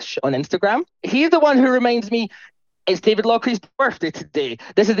Trash on Instagram. He's the one who reminds me it's David Locklear's birthday today.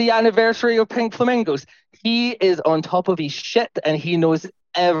 This is the anniversary of Pink Flamingos. He is on top of his shit and he knows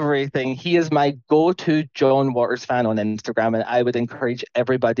everything. He is my go-to John Waters fan on Instagram, and I would encourage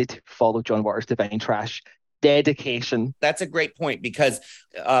everybody to follow John Waters Divine Trash. Dedication. That's a great point, because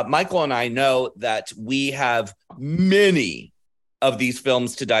Michael and I know that we have many of these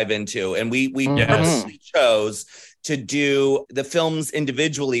films to dive into, and we purposely chose to do the films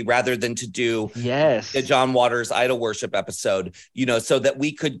individually rather than to do the John Waters Idol Worship episode, so that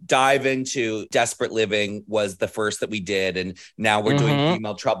we could dive into Desperate Living was the first that we did. And now we're doing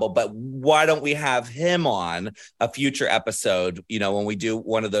Female Trouble. But why don't we have him on a future episode, when we do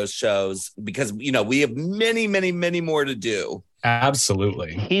one of those shows? Because, we have many, many, many more to do.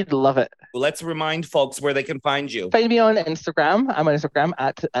 Absolutely. He'd love it. Let's remind folks where they can find you. Find me on Instagram. I'm on Instagram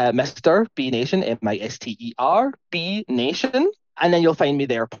at Mr. B Nation, Mister B Nation. And then you'll find me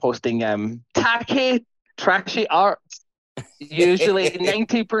there posting tacky, trashy art. Usually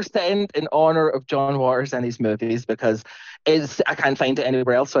 90% in honor of John Waters and his movies, because I can't find it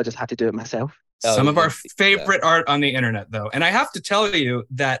anywhere else, so I just had to do it myself. Some of our favorite art on the internet, though. And I have to tell you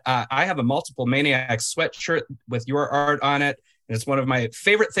that I have a Multiple Maniacs sweatshirt with your art on it. And it's one of my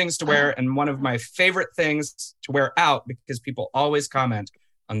favorite things to wear and one of my favorite things to wear out, because people always comment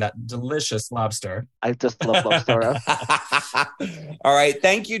on that delicious lobster. I just love lobster. All right.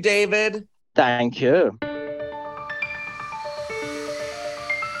 Thank you, David. Thank you.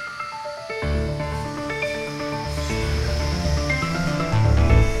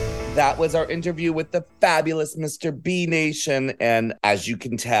 That was our interview with the fabulous Mr. B Nation. And as you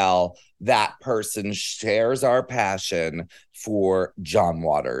can tell, that person shares our passion for John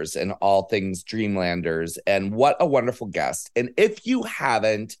Waters and all things Dreamlanders. And what a wonderful guest. And if you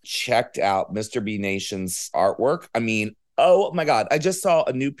haven't checked out Mr. B Nation's artwork, I mean, oh my God, I just saw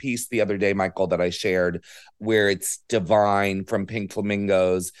a new piece the other day, Michael, that I shared, where it's Divine from Pink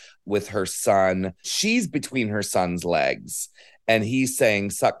Flamingos with her son. She's between her son's legs. And he's saying,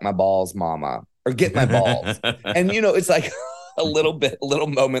 suck my balls, mama, or get my balls. And, you know, it's like a little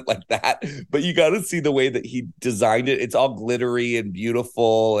moment like that. But you got to see the way that he designed it. It's all glittery and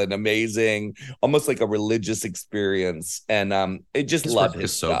beautiful and amazing, almost like a religious experience. And it just love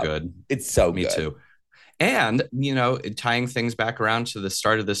his stuff. So good. It's so Me good. too. And, you know, tying things back around to the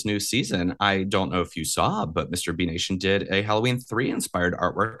start of this new season, I don't know if you saw, but Mr. B Nation did a Halloween 3 inspired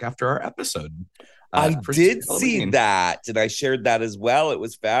artwork after our episode. I did see that, and I shared that as well. It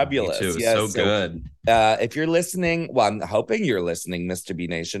was fabulous. Me too. Yes, so good. If you're listening, well, I'm hoping you're listening, Mr. B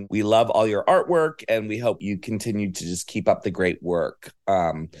Nation. We love all your artwork, and we hope you continue to just keep up the great work.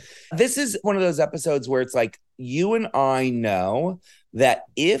 This is one of those episodes where it's like, you and I know that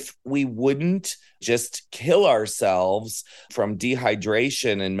if we wouldn't just kill ourselves from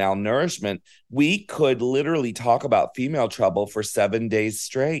dehydration and malnourishment, we could literally talk about female trouble for 7 days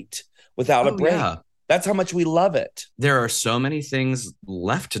straight without a break. Yeah. That's how much we love it. There are so many things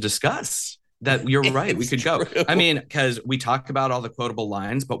left to discuss that you're right. We could go. I mean, because we talk about all the quotable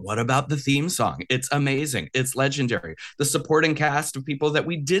lines, but what about the theme song? It's amazing. It's legendary. The supporting cast of people that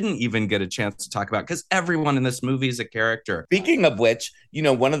we didn't even get a chance to talk about, because everyone in this movie is a character. Speaking of which, you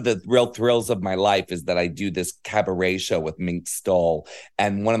know, one of the real thrills of my life is that I do this cabaret show with Mink Stole.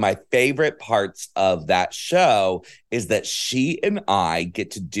 And one of my favorite parts of that show is that she and I get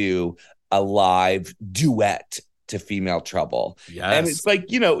to do a live duet to Female Trouble. Yes. And it's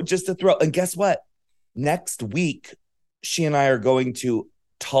like, you know, just a thrill. And guess what? Next week, she and I are going to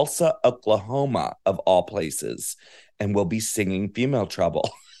Tulsa, Oklahoma, of all places, and we'll be singing Female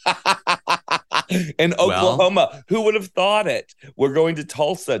Trouble. In Oklahoma, who would have thought it? We're going to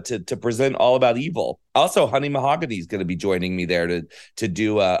Tulsa to present All About Evil. Also, Honey Mahogany is going to be joining me there to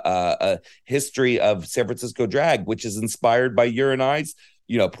do a history of San Francisco drag, which is inspired by your and I's,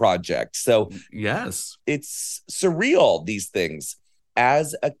 you know, project. So yes, it's surreal, these things.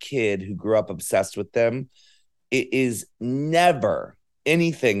 As a kid who grew up obsessed with them, it is never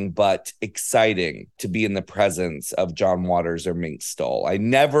anything but exciting to be in the presence of John Waters or Mink Stole. I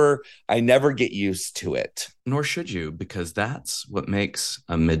never get used to it. Nor should you, because that's what makes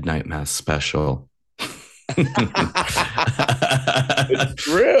a Midnight Mass special. It's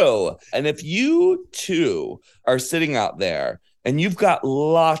true. And if you too are sitting out there and you've got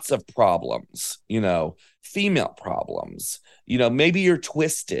lots of problems, you know, female problems, you know, maybe you're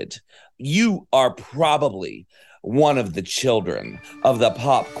twisted, you are probably one of the children of the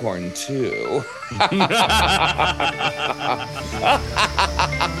popcorn too.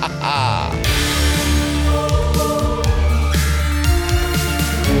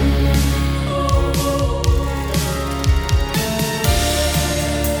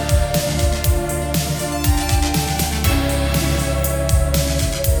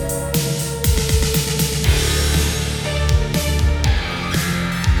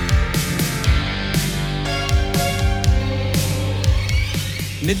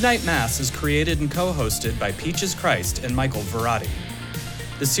 Midnight Mass is created and co-hosted by Peaches Christ and Michael Verratti.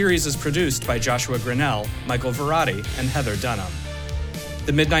 The series is produced by Joshua Grinnell, Michael Verratti, and Heather Dunham.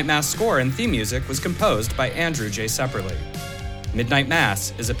 The Midnight Mass score and theme music was composed by Andrew J. Sepperly. Midnight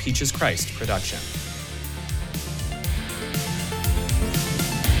Mass is a Peaches Christ production.